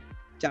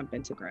jump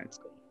into grad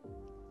school.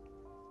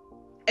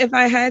 If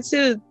I had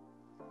to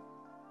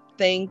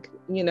think,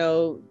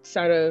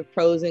 sort of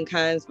pros and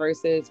cons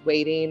versus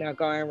waiting or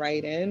going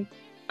right in,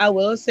 I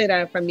will say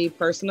that for me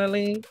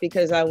personally,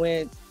 because I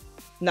went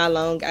not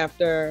long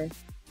after,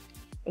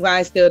 where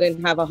I still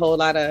didn't have a whole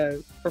lot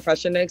of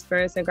professional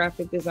experience in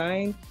graphic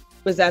design,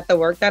 was that the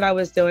work that I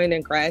was doing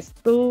in grad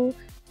school,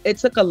 it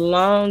took a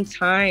long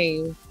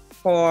time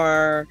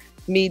for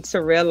me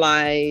to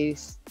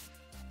realize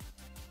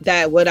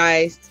that what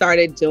I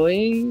started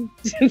doing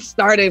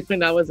started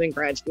when I was in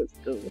graduate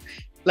school.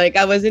 Like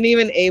I wasn't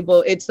even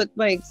able, it took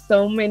like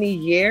so many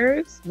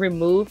years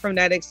removed from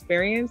that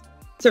experience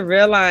to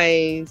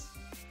realize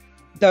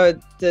the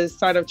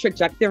sort of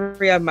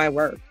trajectory of my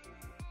work,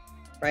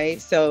 right?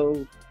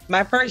 So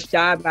my first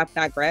job after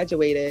I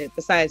graduated,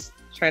 besides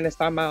trying to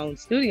start my own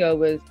studio,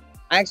 was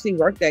I actually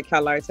worked at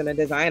CalArts in a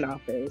design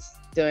office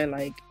doing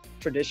like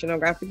traditional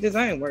graphic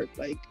design work,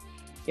 like,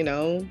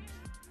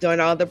 doing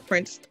all the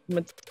prints,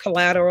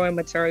 collateral and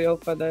material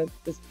for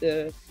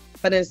the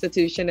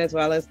institution, as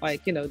well as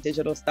like,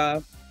 digital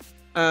stuff.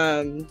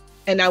 And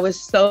I was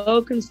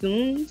so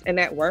consumed in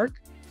that work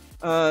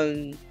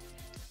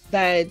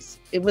that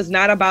it was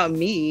not about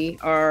me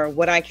or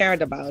what I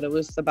cared about. It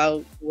was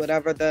about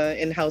whatever the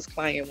in-house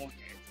client wanted.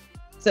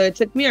 So it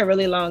took me a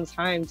really long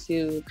time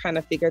to kind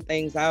of figure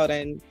things out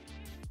and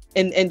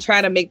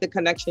try to make the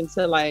connection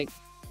to like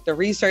the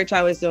research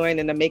I was doing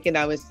and the making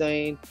I was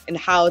doing, and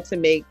how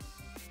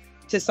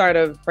to sort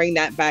of bring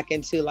that back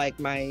into like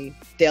my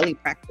daily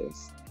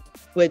practice,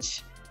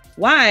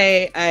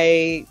 why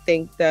I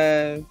think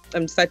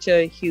I'm such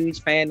a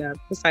huge fan of,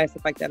 besides the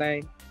fact that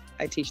I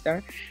teach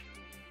there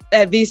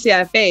at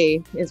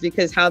VCFA, is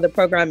because how the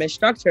program is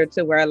structured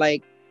to where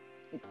like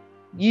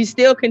you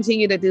still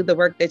continue to do the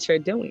work that you're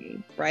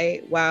doing,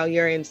 right, while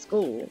you're in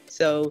school.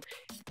 So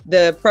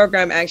the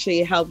program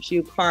actually helps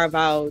you carve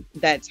out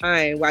that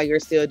time while you're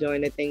still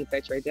doing the things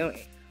that you're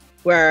doing.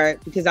 Where,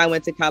 because I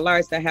went to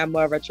CalArts, I had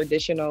more of a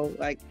traditional,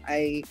 like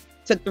I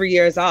took 3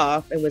 years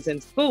off and was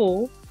in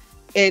school,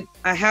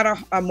 I had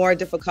a more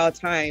difficult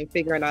time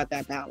figuring out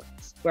that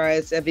balance.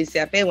 Whereas at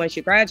VCFA, once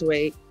you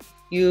graduate,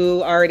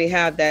 you already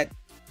have that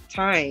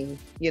time,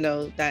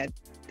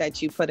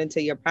 that you put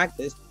into your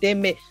practice.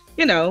 Then,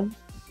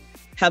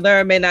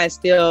 Heather may not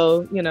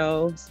still,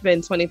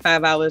 spend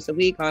 25 hours a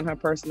week on her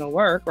personal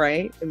work,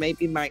 right? It may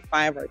be like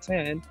 5 or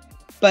 10,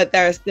 but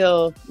there's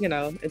still,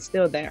 it's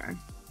still there,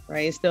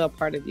 right? It's still a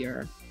part of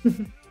your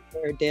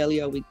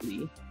daily or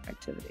weekly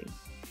activity.